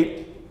communicate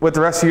with the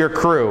rest of your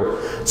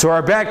crew. So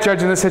our back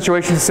judge in this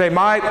situation say,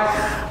 my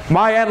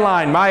end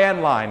line, my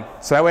end line.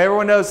 So that way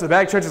everyone knows the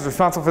back judge is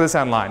responsible for this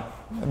end line.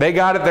 They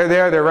got it, they're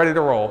there, they're ready to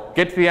roll.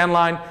 Get to the end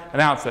line,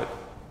 announce it.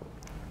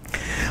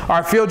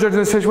 Our field judge in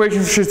this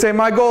situation should say,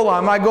 my goal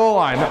line, my goal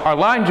line. Our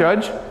line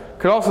judge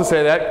could also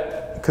say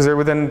that because they're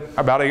within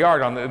about a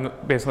yard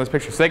based on this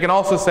picture. So they can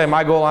also say,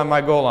 my goal line,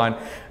 my goal line.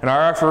 And our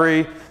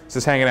referee is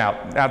just hanging out,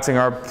 announcing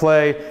our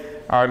play,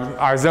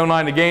 our zone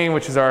line to gain,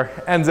 which is our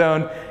end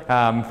zone,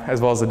 as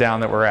well as the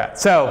down that we're at.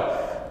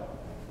 So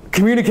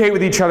communicate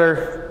with each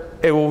other.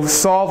 It will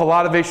solve a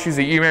lot of issues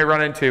that you may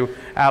run into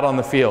out on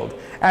the field.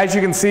 As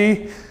you can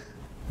see,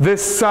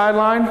 this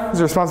sideline is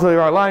the responsibility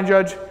of our line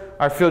judge.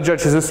 Our field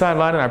judge is this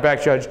sideline, and our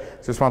back judge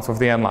is responsible for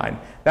the end line.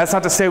 That's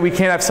not to say we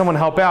can't have someone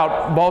help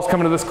out. Ball's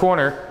coming to this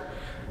corner.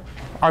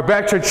 Our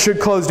back judge should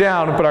close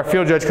down, but our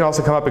field judge can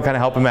also come up and kind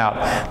of help him out.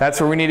 That's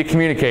where we need to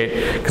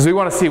communicate. Because we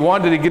want to see,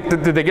 one, did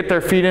they get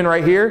their feet in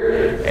right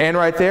here and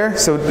right there?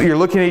 So you're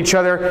looking at each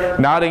other,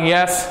 nodding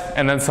yes,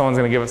 and then someone's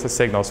going to give us a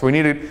signal. So we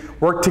need to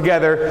work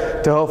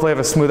together to hopefully have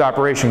a smooth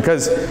operation.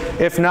 Because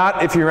if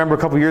not, if you remember a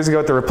couple years ago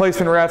at the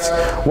replacement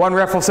refs, one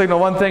ref will signal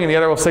one thing and the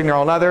other will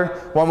signal another.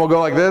 One will go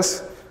like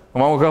this,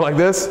 and one will go like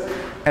this.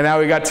 And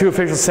now we got 2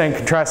 officials saying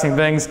contrasting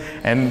things,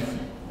 and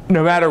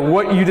no matter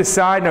what you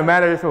decide, no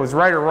matter if it was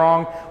right or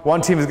wrong,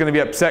 one team is going to be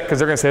upset because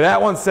they're going to say that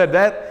one said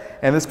that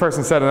and this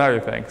person said another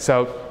thing.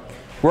 So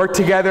work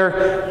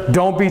together.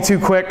 Don't be too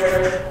quick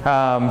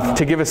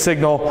to give a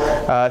signal,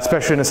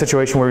 especially in a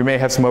situation where we may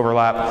have some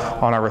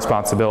overlap on our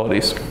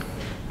responsibilities.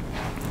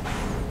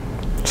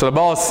 So the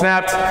ball is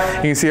snapped.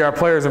 You can see our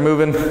players are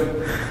moving.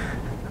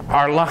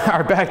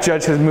 Our back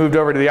judge has moved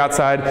over to the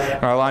outside,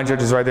 and our line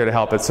judge is right there to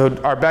help it. So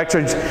our back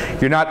judge,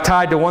 you're not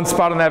tied to one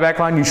spot on that back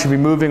line. You should be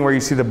moving where you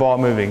see the ball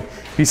moving.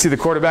 If you see the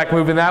quarterback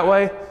moving that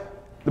way,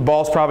 the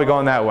ball's probably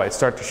going that way.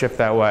 Start to shift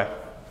that way.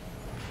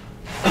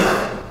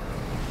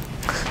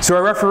 So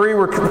our referee,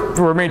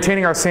 we're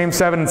maintaining our same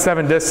 7 and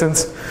 7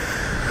 distance.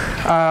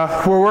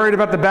 We're worried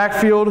about the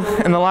backfield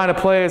and the line of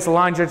play as the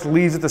line judge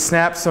leaves at the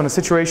snap. So in a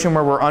situation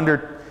where we're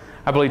under,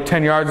 I believe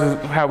 10 yards is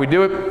how we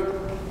do it.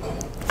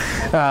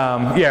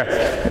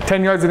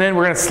 10 yards and in,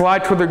 we're going to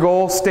slide toward the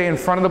goal, stay in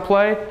front of the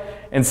play,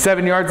 and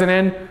 7 yards and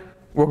in,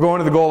 we're going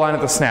to the goal line at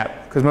the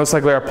snap, because most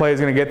likely our play is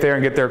going to get there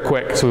and get there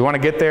quick. So we want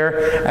to get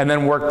there and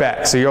then work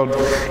back. So you'll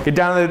get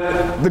down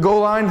to the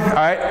goal line. All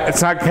right,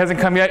 hasn't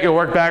come yet. You'll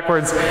work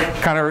backwards,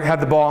 kind of have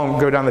the ball and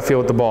go down the field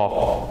with the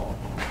ball.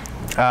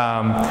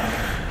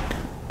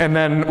 And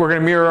then we're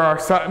going to mirror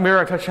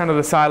our touchdown to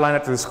the sideline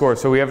after the score.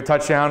 So we have a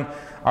touchdown.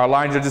 Our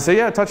line judges say,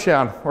 yeah,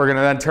 touchdown. We're going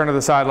to then turn to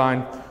the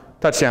sideline,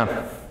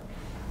 touchdown.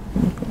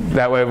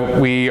 That way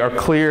we are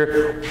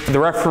clear. The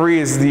referee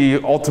is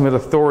the ultimate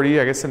authority,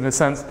 I guess in a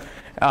sense,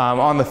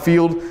 on the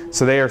field.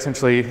 So they are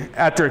essentially,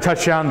 after a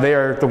touchdown, they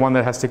are the one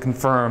that has to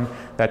confirm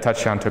that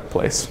touchdown took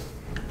place.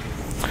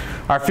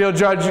 Our field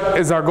judge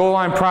is our goal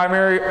line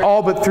primary,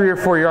 all but 3 or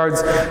 4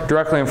 yards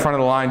directly in front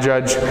of the line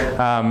judge.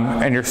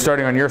 And you're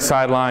starting on your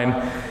sideline.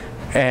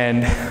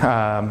 And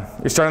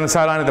you're starting on the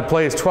sideline if the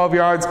play is 12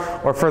 yards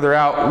or further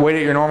out, wait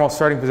at your normal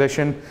starting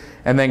position,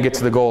 and then get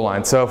to the goal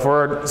line. So if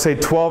we're, say,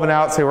 12 and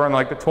out, say we're on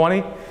like the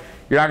 20,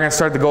 you're not going to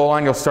start the goal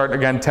line. You'll start,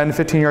 again, 10 to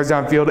 15 yards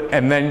downfield,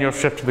 and then you'll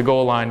shift to the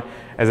goal line,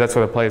 as that's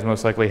where the play is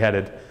most likely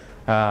headed.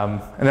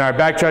 And then our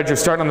back judge, you're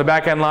starting on the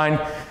back end line.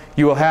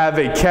 You will have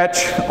a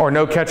catch or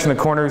no catch in the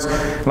corners.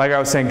 Like I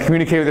was saying,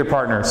 communicate with your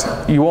partners.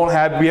 You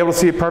won't be able to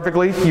see it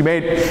perfectly. You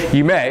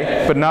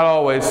may, but not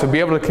always. So be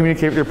able to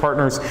communicate with your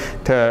partners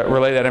to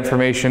relay that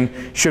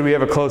information should we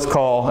have a close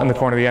call in the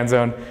corner of the end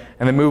zone,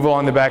 and then move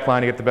along the back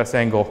line to get the best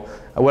angle.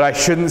 What I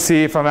shouldn't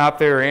see if I'm out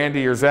there, or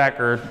Andy or Zach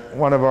or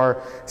one of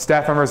our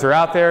staff members are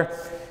out there,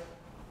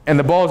 and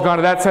the ball's gone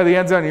to that side of the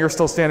end zone, and you're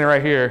still standing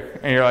right here,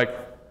 and you're like,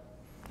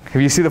 if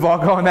you see the ball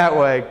going that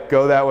way,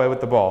 go that way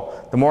with the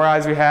ball. The more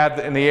eyes we have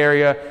in the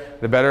area,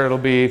 the better it'll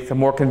be, the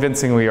more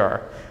convincing we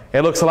are.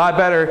 It looks a lot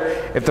better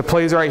if the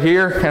play's right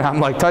here and I'm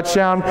like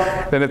touchdown,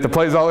 than if the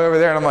play's all the way over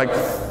there and I'm like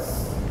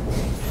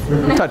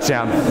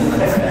touchdown.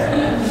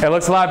 It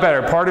looks a lot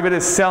better. Part of it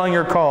is selling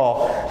your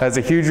call. That's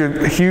a huge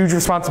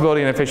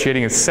responsibility in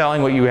officiating, is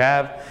selling what you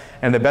have,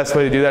 and the best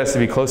way to do that is to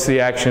be close to the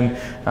action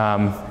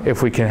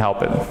if we can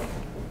help it.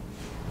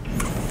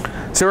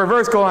 So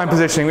reverse goal line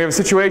positioning. We have a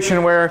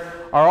situation where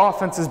our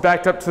offense is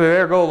backed up to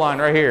their goal line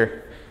right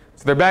here.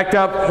 So they're backed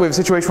up. We have a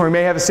situation where we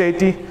may have a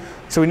safety.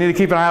 So we need to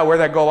keep an eye out where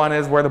that goal line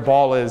is, where the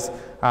ball is,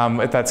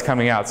 if that's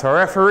coming out. So our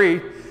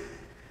referee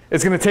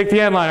is going to take the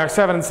end line. Our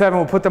 7 and 7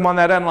 will put them on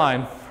that end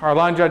line. Our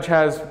line judge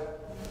has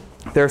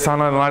their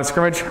sign on the line of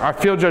scrimmage. Our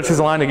field judge has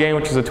a line of game,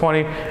 which is a 20,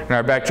 and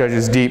our back judge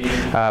is deep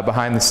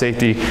behind the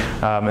safety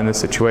in this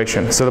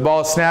situation. So the ball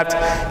is snapped.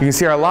 You can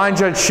see our line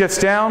judge shifts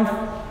down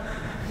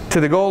to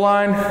the goal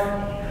line.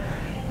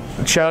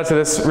 Shout out to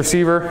this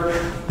receiver.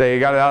 They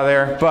got it out of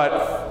there.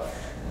 But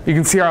you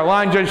can see our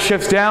line judge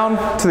shifts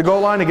down to the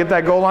goal line to get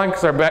that goal line,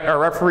 because our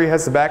referee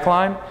has the back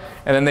line,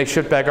 and then they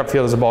shift back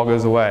upfield as the ball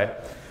goes away.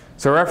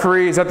 So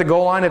referee is at the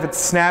goal line if it's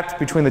snapped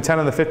between the 10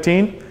 and the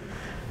 15,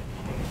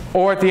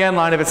 or at the end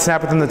line if it's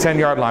snapped within the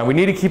 10-yard line. We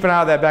need to keep an eye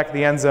out of that back of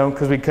the end zone,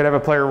 because we could have a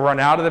player run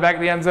out of the back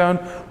of the end zone.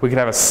 We could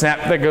have a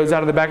snap that goes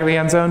out of the back of the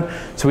end zone.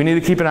 So we need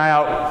to keep an eye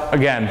out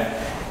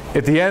again.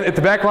 If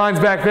the back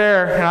line's back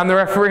there and I'm the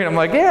referee and I'm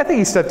like, yeah, I think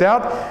he stepped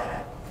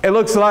out, it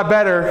looks a lot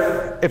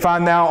better if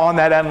I'm now on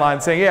that end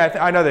line saying, yeah,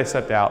 I know they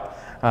stepped out.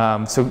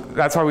 So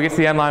that's why we get to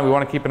the end line. We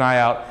want to keep an eye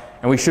out,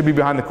 and we should be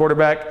behind the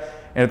quarterback.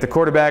 And if the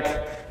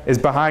quarterback is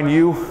behind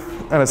you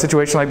in a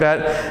situation like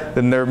that,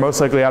 then they're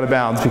most likely out of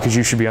bounds, because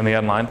you should be on the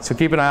end line. So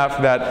keep an eye out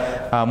for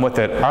that with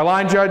it. Our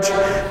line judge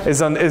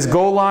is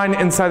goal line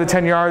inside the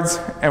 10 yards,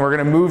 and we're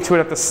going to move to it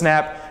at the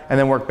snap and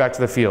then work back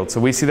to the field.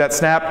 So we see that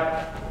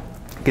snap,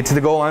 get to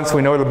the goal line so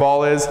we know where the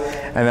ball is,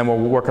 and then we'll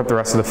work up the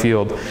rest of the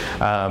field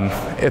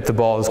if the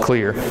ball is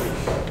clear.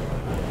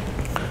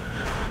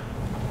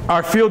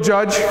 Our field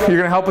judge, you're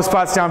going to help with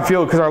spots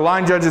downfield, because our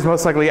line judge is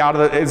most likely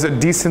is a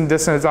decent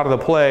distance out of the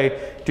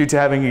play due to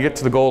having to get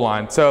to the goal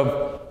line.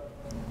 So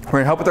we're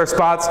going to help with our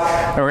spots,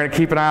 and we're going to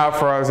keep an eye out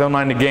for our zone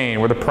line to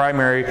gain. We're the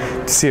primary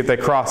to see if they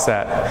cross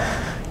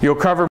that. You'll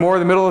cover more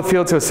of the middle of the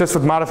field to assist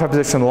with modified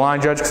position of the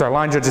line judge, because our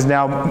line judge is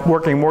now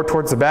working more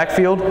towards the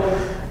backfield.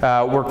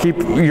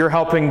 You're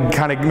helping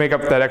kind of make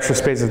up that extra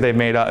space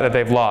that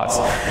they've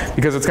lost.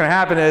 Because what's going to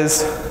happen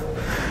is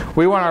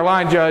we want our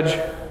line judge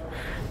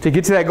to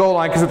get to that goal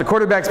line, because if the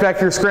quarterback's back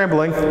here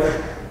scrambling,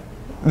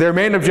 their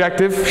main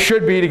objective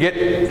should be to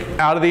get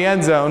out of the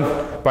end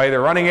zone by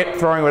either running it,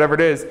 throwing, whatever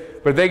it is.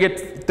 But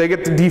if they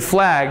get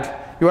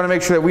deflagged, you want to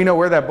make sure that we know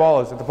where that ball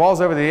is. If the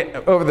ball's over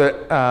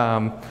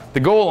the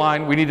goal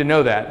line, we need to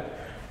know that.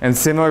 And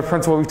similar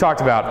principle we've talked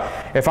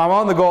about. If I'm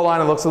on the goal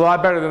line, it looks a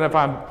lot better than if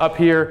I'm up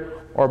here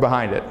or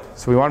behind it.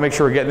 So we want to make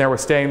sure we're getting there, we're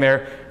staying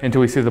there until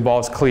we see the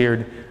ball is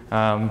cleared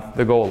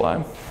the goal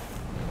line.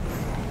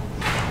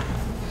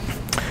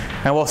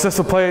 And we'll assist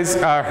with plays.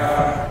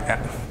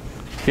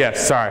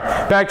 Yes, sorry.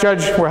 Back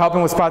judge, we're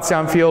helping with spots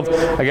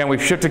downfield. Again,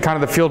 we've shifted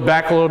kind of the field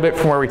back a little bit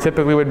from where we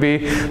typically would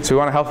be. So we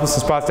want to help with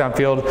some spots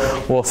downfield.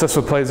 We'll assist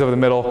with plays over the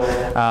middle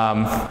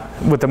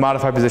with the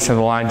modified position of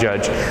the line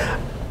judge.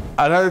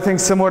 Another thing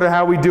similar to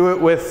how we do it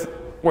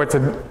where it's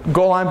a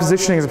goal line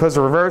positioning as opposed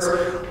to reverse,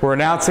 we're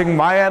announcing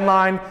my end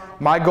line,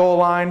 my goal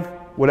line,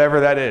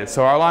 whatever that is.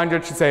 So our line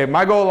judge should say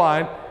my goal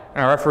line,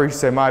 and our referee should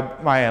say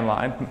my end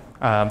line.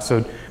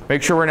 So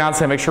make sure we're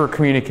announcing, make sure we're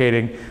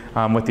communicating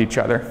with each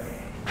other.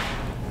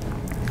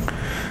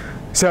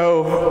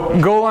 So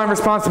goal line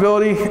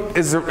responsibility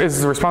is the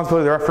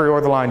responsibility of the referee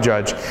or the line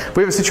judge. If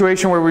we have a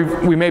situation where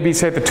we may be,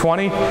 say, at the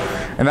 20,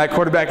 and that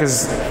quarterback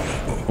is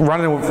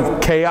running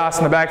with chaos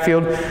in the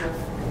backfield,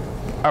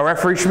 our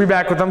referee should be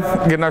back with them,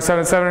 getting our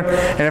 7-7.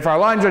 And if our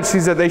line judge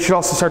sees that, they should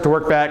also start to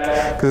work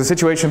back, because the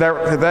situation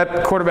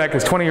that quarterback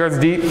is 20 yards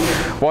deep,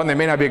 one, they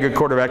may not be a good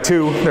quarterback.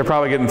 Two, they're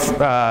probably getting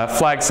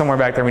flagged somewhere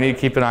back there. We need to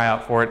keep an eye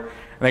out for it.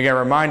 And again,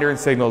 reminder and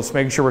signals,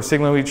 making sure we're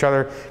signaling with each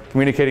other,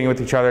 communicating with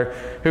each other.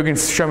 Who can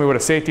show me what a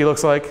safety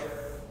looks like?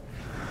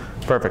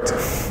 Perfect.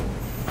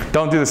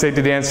 Don't do the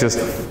safety dance, just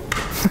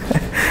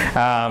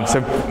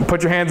so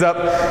put your hands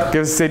up,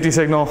 give us a safety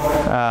signal.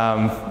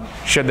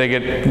 Should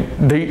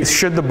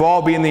the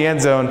ball be in the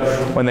end zone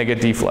when they get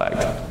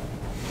deflagged?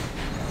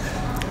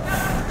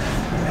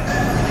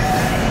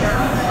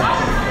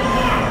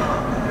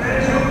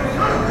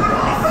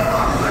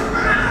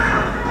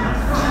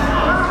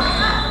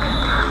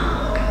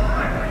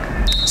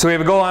 So we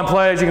have a goal line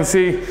play, as you can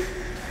see.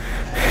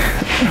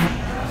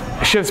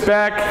 shifts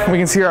back. We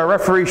can see our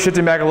referee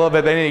shifting back a little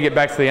bit. They need to get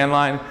back to the end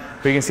line.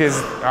 But you can see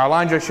as our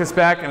line judge shifts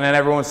back, and then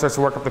everyone starts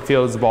to work up the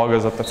field as the ball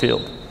goes up the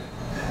field.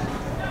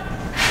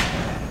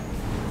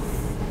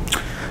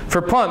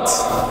 For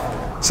punts,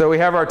 so we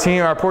have our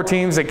team, our poor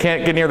teams that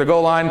can't get near the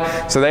goal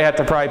line, so they have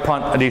to probably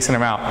punt a decent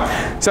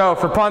amount. So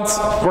for punts,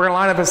 we're going to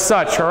line up as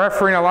such. Our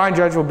referee and our line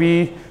judge will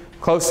be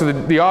close to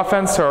the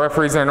offense, so our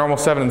referee's in our normal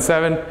 7 and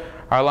 7.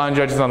 Our line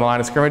judge is on the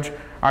line of scrimmage.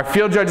 Our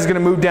field judge is going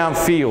to move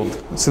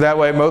downfield, so that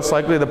way most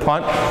likely the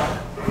punt,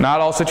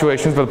 not all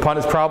situations, but the punt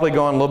is probably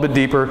going a little bit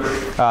deeper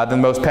than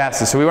most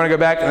passes. So we want to go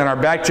back, and then our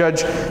back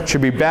judge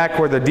should be back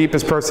where the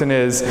deepest person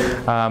is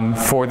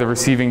for the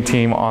receiving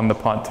team on the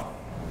punt.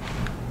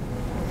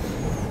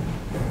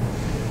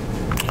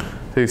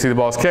 So you see the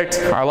ball's kicked.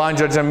 Our line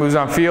judge then moves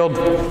on field.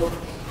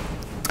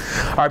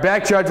 Our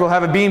back judge will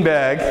have a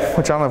beanbag,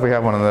 which I don't know if we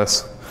have one of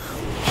this.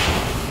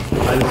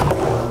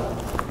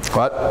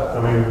 What?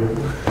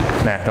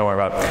 Nah, don't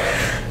worry about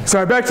it. So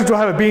our back judge will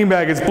have a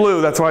beanbag. It's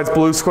blue. That's why it's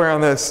blue square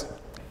on this.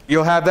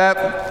 You'll have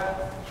that.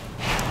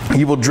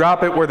 You will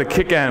drop it where the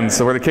kick ends.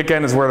 So where the kick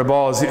end is where the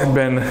ball has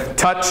been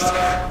touched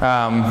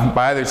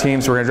by other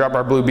teams. So we're going to drop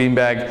our blue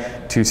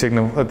beanbag to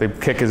signal that the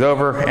kick is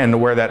over and to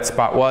where that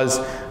spot was,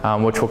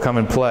 which will come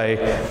in play,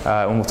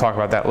 and we'll talk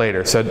about that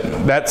later. So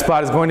that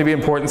spot is going to be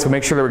important, so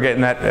make sure that we're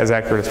getting that as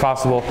accurate as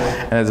possible.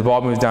 And as the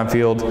ball moves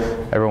downfield,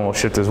 everyone will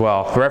shift as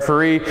well. The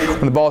referee,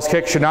 when the ball is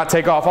kicked, should not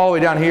take off all the way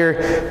down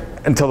here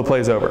until the play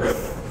is over.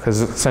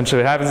 Because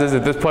essentially what happens is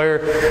if this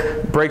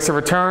player breaks a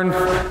return,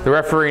 the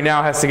referee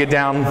now has to get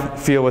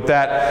downfield with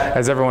that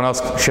as everyone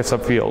else shifts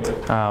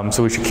upfield.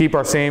 So we should keep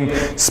our same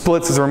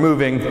splits as we're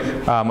moving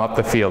up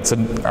the field. So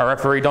our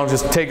referee don't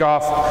just take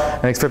off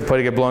and expect the play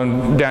to get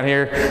blown down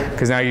here,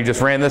 because now you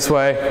just ran this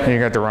way and you're going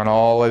to have to run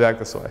all the way back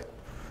this way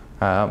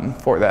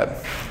for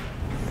that.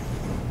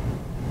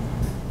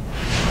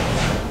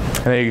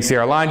 And then you can see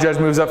our line judge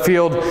moves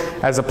upfield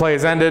as the play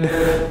is ended.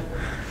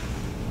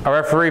 Our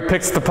referee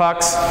picks the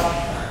pucks.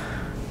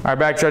 Our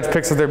back judge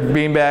picks up their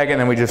beanbag, and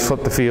then we just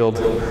flip the field.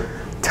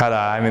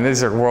 Ta-da. I mean,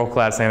 these are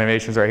world-class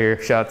animations right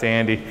here. Shout out to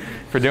Andy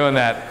for doing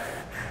that.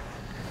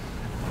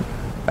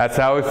 That's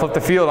how we flip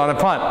the field on a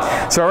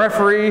punt. So our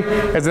referee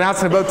is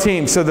announcing to both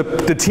teams. So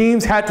the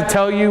teams had to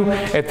tell you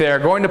if they're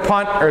going to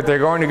punt or if they're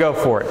going to go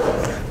for it.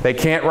 They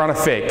can't run a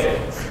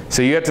fake.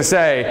 So you have to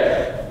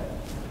say,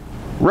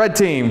 red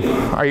team,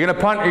 are you going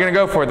to punt or are you going to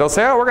go for it? They'll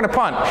say, oh, we're going to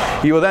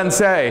punt. You will then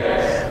say,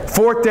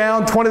 4th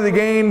down, 20 to the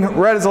gain,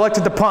 red is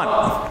elected to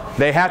punt.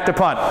 They have to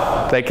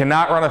punt. They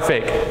cannot run a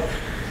fake.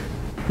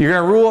 You're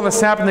going to rule on the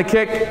snap and the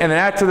kick, and then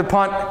after the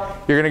punt,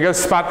 you're going to go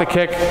spot the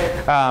kick,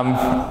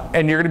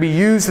 and you're going to be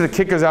used so the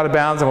kick goes out of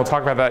bounds, and we'll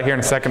talk about that here in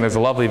a second. There's a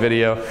lovely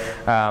video.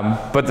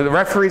 But the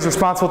referee is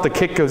responsible if the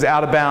kick goes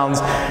out of bounds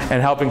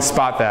and helping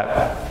spot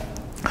that.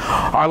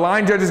 Our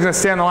line judge is going to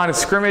stay on the line of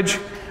scrimmage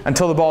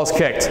until the ball is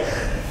kicked.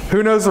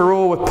 Who knows the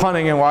rule with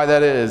punting and why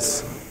that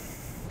is?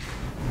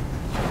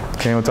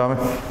 Can anyone tell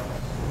me?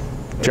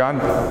 John?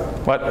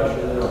 What?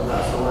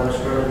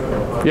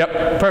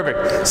 Yep,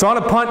 perfect. So on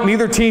a punt,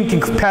 neither team can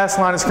pass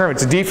the line of scrimmage.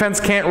 The defense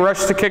can't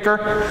rush the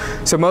kicker,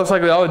 so most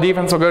likely all the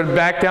defense will go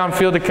back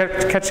downfield to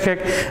catch the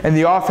kick, and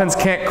the offense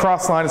can't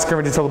cross the line of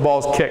scrimmage until the ball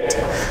is kicked.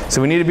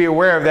 So we need to be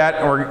aware of that,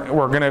 and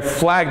we're going to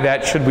flag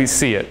that should we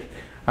see it.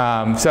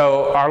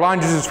 So our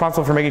line judge is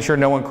responsible for making sure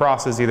no one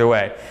crosses either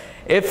way.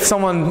 If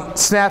someone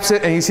snaps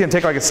it and you see them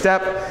take like a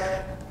step,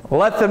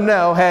 let them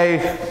know,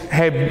 hey,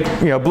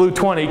 you know, blue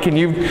 20, can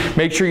you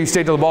make sure you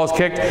stay till the ball is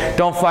kicked?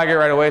 Don't flag it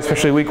right away,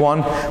 especially week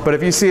 1. But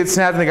if you see it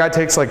snapped and the guy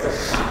takes like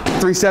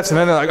 3 steps and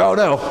then they're like, oh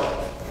no,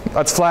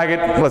 let's flag it,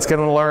 let's get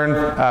them to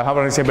learn how to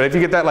understand. But if you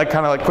get that like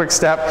kind of like quick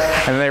step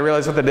and then they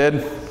realize what they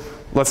did,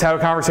 let's have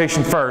a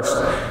conversation first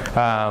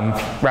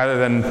rather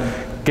than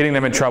getting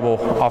them in trouble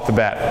off the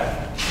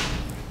bat.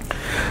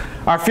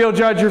 Our field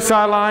judge, your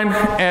sideline,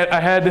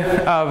 ahead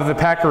of the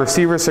Packer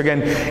receiver. So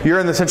again, you're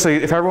in essentially,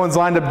 if everyone's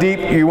lined up deep,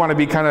 you want to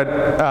be kind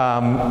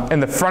of in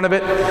the front of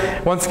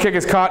it. Once the kick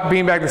is caught,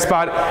 beanbag the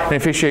spot and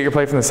officiate your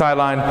play from the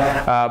sideline.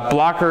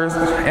 Blockers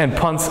and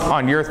punts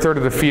on your third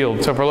of the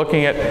field. So if we're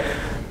looking at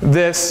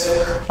this,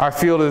 our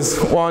field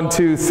is 1,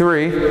 2,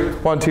 3,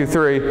 1, 2,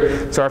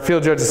 3. So our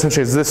field judge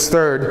essentially is this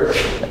third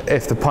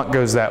if the punt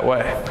goes that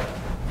way.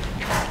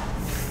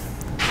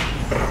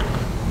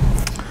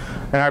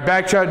 And our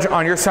back judge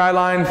on your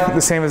sideline,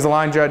 the same as the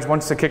line judge.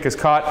 Once the kick is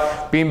caught,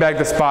 beanbag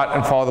the spot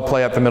and follow the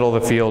play up the middle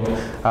of the field.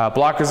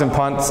 Blockers and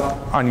punts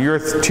on your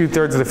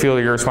 2/3 of the field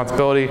are your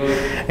responsibility,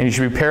 and you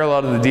should be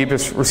parallel to the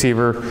deepest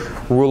receiver.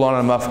 Rule on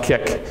a muff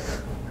kick.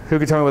 Who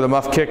can tell me what a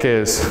muff kick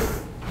is?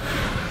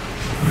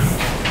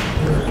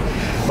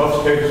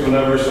 Muff kick is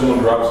whenever someone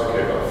drops the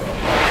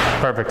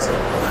kickoff. Perfect.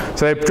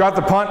 So they drop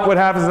the punt. What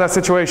happens in that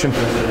situation?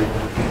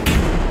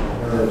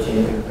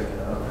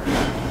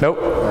 Nope.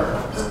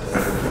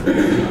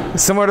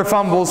 Similar to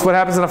fumbles, what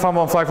happens in a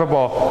fumble in flag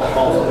football?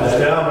 Ball is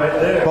down right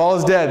there. Ball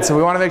is dead, so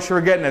we want to make sure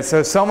we're getting it. So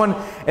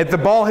if the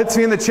ball hits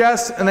me in the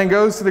chest and then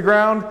goes to the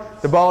ground,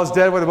 the ball is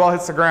dead where the ball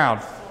hits the ground.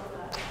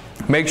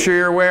 Make sure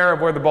you're aware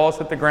of where the balls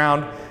hit the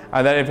ground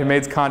that if it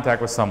makes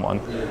contact with someone.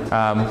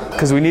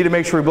 Because we need to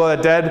make sure we blow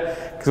that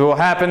dead, because what will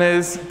happen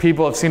is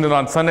people have seen it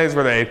on Sundays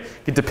where they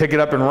get to pick it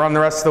up and run the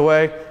rest of the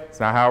way. It's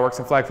not how it works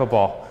in flag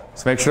football.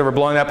 So make sure that we're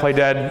blowing that play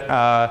dead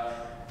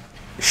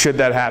should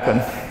that happen.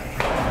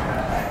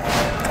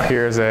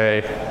 Here's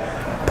a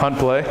punt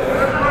play.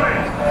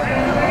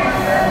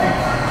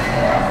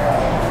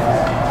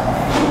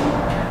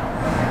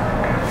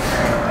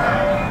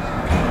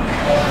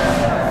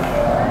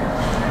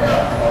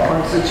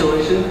 Punt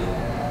situation.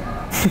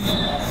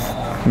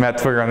 Matt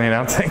Twigger on the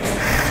announcing.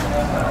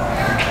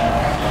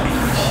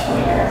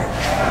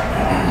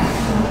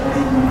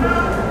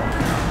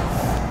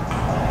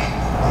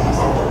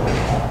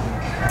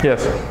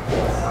 Yes.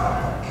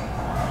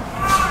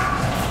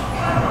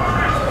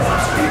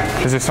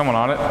 Is there someone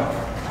on it? No,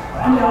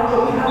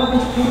 but we have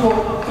these people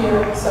up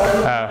here, so.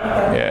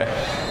 Yeah.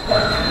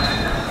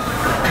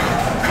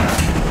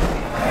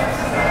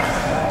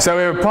 So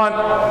we have a punt.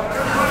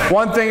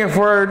 One thing, if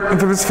we're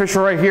for this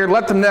official right here,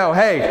 let them know,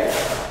 hey,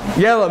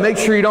 yellow, make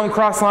sure you don't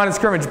cross the line of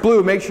scrimmage.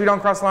 Blue, make sure you don't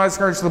cross the line of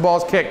scrimmage till the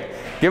ball's kicked.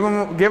 Give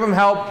them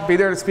help. Be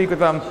there to speak with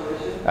them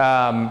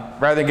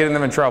rather than getting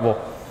them in trouble.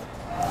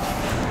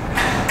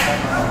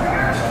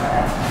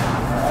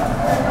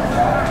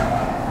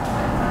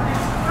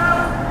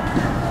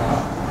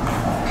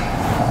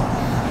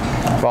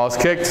 Ball's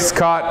kicked, it's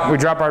caught, we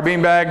drop our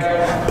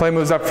beanbag, play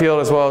moves upfield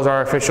as well as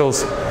our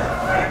officials.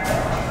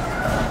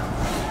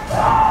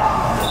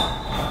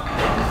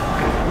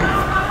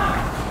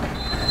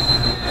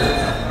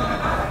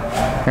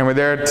 And we're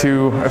there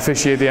to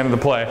officiate the end of the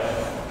play.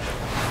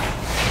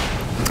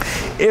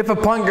 If a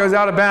punt goes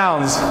out of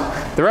bounds,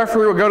 the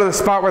referee will go to the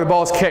spot where the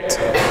ball is kicked.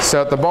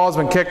 So if the ball's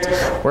been kicked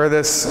where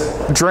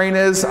this drain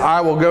is,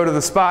 I will go to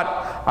the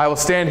spot, I will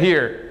stand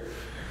here.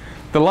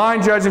 The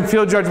line judge and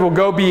field judge will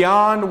go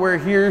beyond where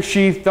he or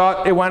she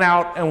thought it went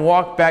out and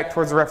walk back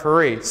towards the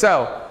referee.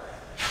 So,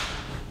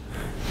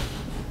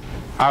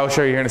 I will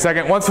show you here in a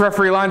second. Once the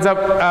referee lines up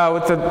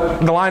with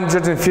the line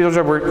judge and field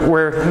judge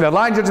where the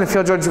line judge and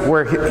field judge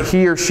where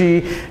he or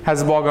she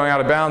has the ball going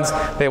out of bounds,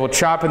 they will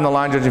chop in the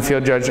line judge and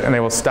field judge and they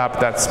will stop at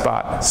that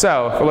spot.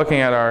 So, if we're looking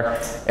at our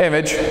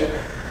image,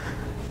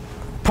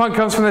 punt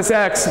comes from this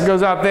X and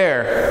goes out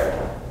there.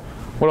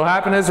 What will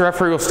happen is the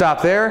referee will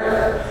stop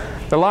there.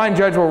 The line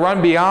judge will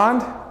run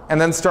beyond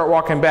and then start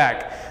walking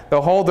back. They'll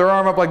hold their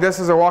arm up like this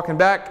as they're walking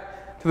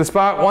back to the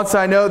spot. Once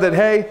I know that,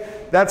 hey,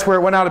 that's where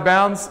it went out of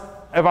bounds,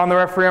 if I'm the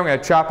referee, I'm going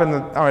to chop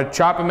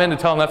him in to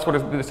tell him that's where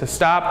to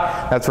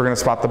stop. That's where we're going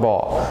to spot the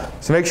ball.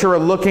 So make sure we're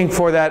looking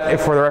for that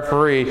for the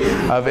referee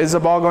of, is the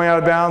ball going out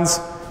of bounds?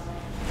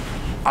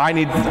 I'm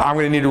going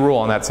to need a rule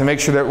on that. So make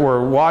sure that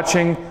we're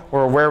watching,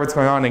 we're aware of what's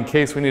going on in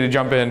case we need to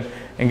jump in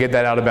and get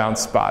that out of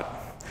bounds spot.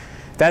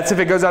 That's if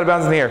it goes out of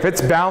bounds in the air. If it's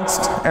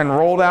bounced and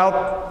rolled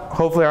out,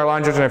 hopefully our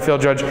line judge and our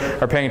field judge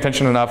are paying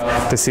attention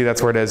enough to see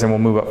that's where it is and we'll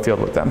move upfield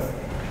with them.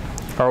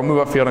 Or we'll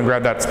move upfield and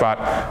grab that spot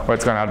where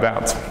it's going out of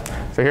bounds.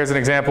 So here's an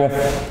example.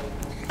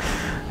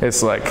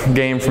 It's like a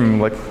game from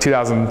like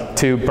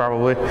 2002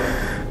 probably.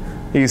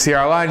 You can see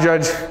our line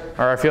judge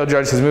or our field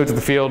judge has moved to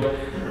the field.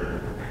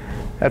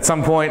 At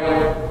some point,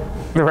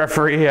 the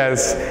referee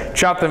has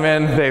chopped them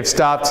in, they've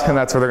stopped, and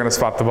that's where they're going to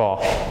spot the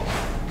ball.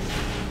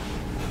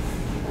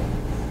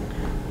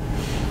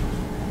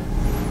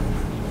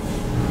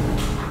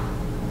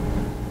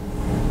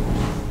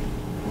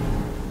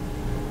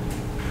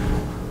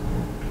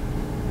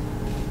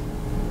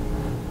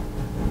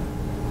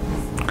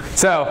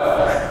 So,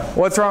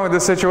 what's wrong with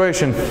this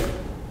situation?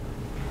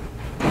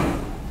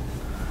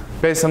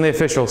 Based on the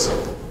officials.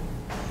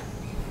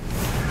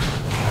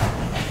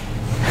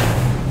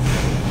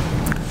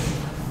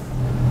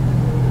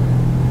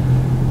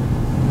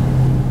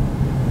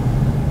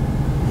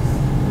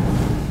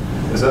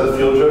 Is that the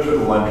field judge or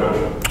the line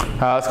judge?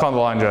 Let's call him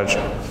the line judge.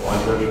 The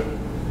line judge.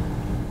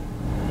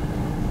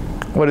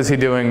 What is he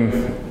doing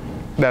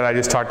that I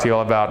just talked to you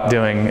all about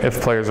doing if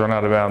players run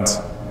out of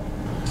bounds?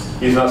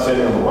 He's not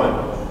standing on the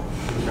line.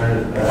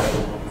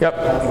 Yep.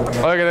 Look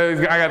at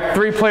it. I got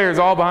 3 players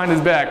all behind his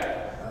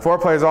back. 4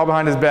 players all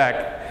behind his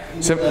back.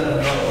 So,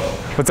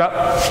 what's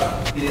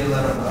up? You didn't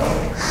let him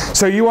know.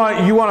 So you want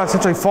to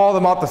essentially follow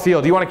them off the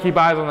field. You want to keep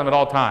eyes on them at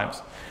all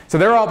times. So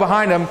they're all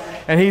behind him,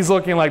 and he's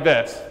looking like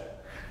this.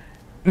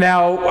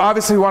 Now,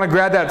 obviously, we want to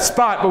grab that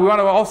spot, but we want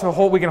to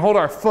also we can hold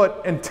our foot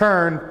and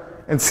turn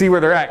and see where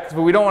they're at. Because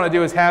what we don't want to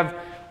do is have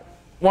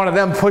one of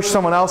them push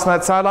someone else on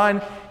that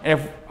sideline, and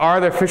if our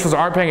other officials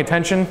aren't paying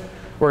attention,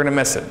 we're going to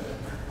miss it.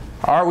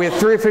 We have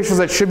 3 officials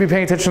that should be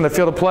paying attention to the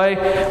field of play.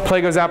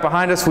 Play goes out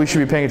behind us, we should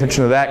be paying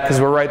attention to that because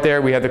we're right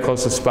there, we have the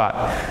closest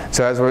spot.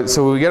 So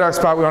when we get our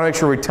spot, we want to make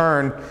sure we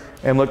turn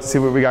and look to see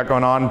what we got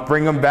going on.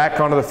 Bring them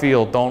back onto the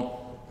field. Don't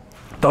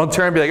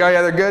turn and be like, oh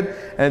yeah, they're good,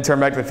 and then turn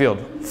back to the field.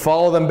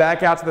 Follow them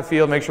back out to the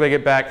field, make sure they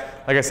get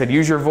back. Like I said,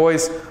 use your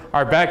voice.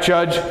 Our back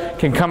judge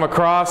can come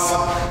across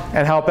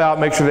and help out,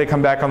 make sure they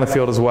come back on the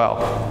field as well.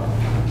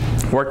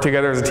 Work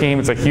together as a team,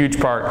 it's a huge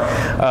part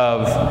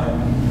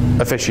of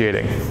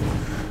officiating.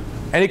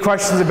 Any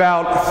questions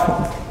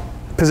about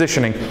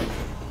positioning?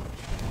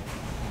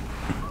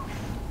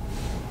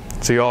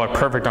 So you all are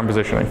perfect on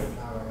positioning.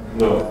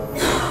 No. You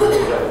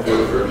have to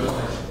do it first.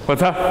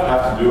 What's that?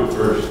 Have to do it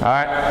first. All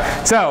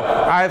right. So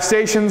I have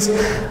stations.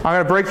 I'm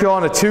going to break you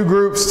all into 2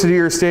 groups to do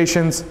your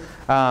stations. So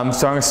I'm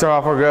going to start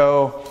off. We'll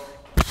go.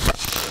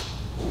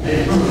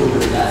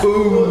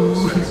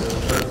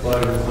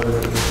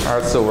 All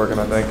right, it's still working,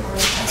 I think.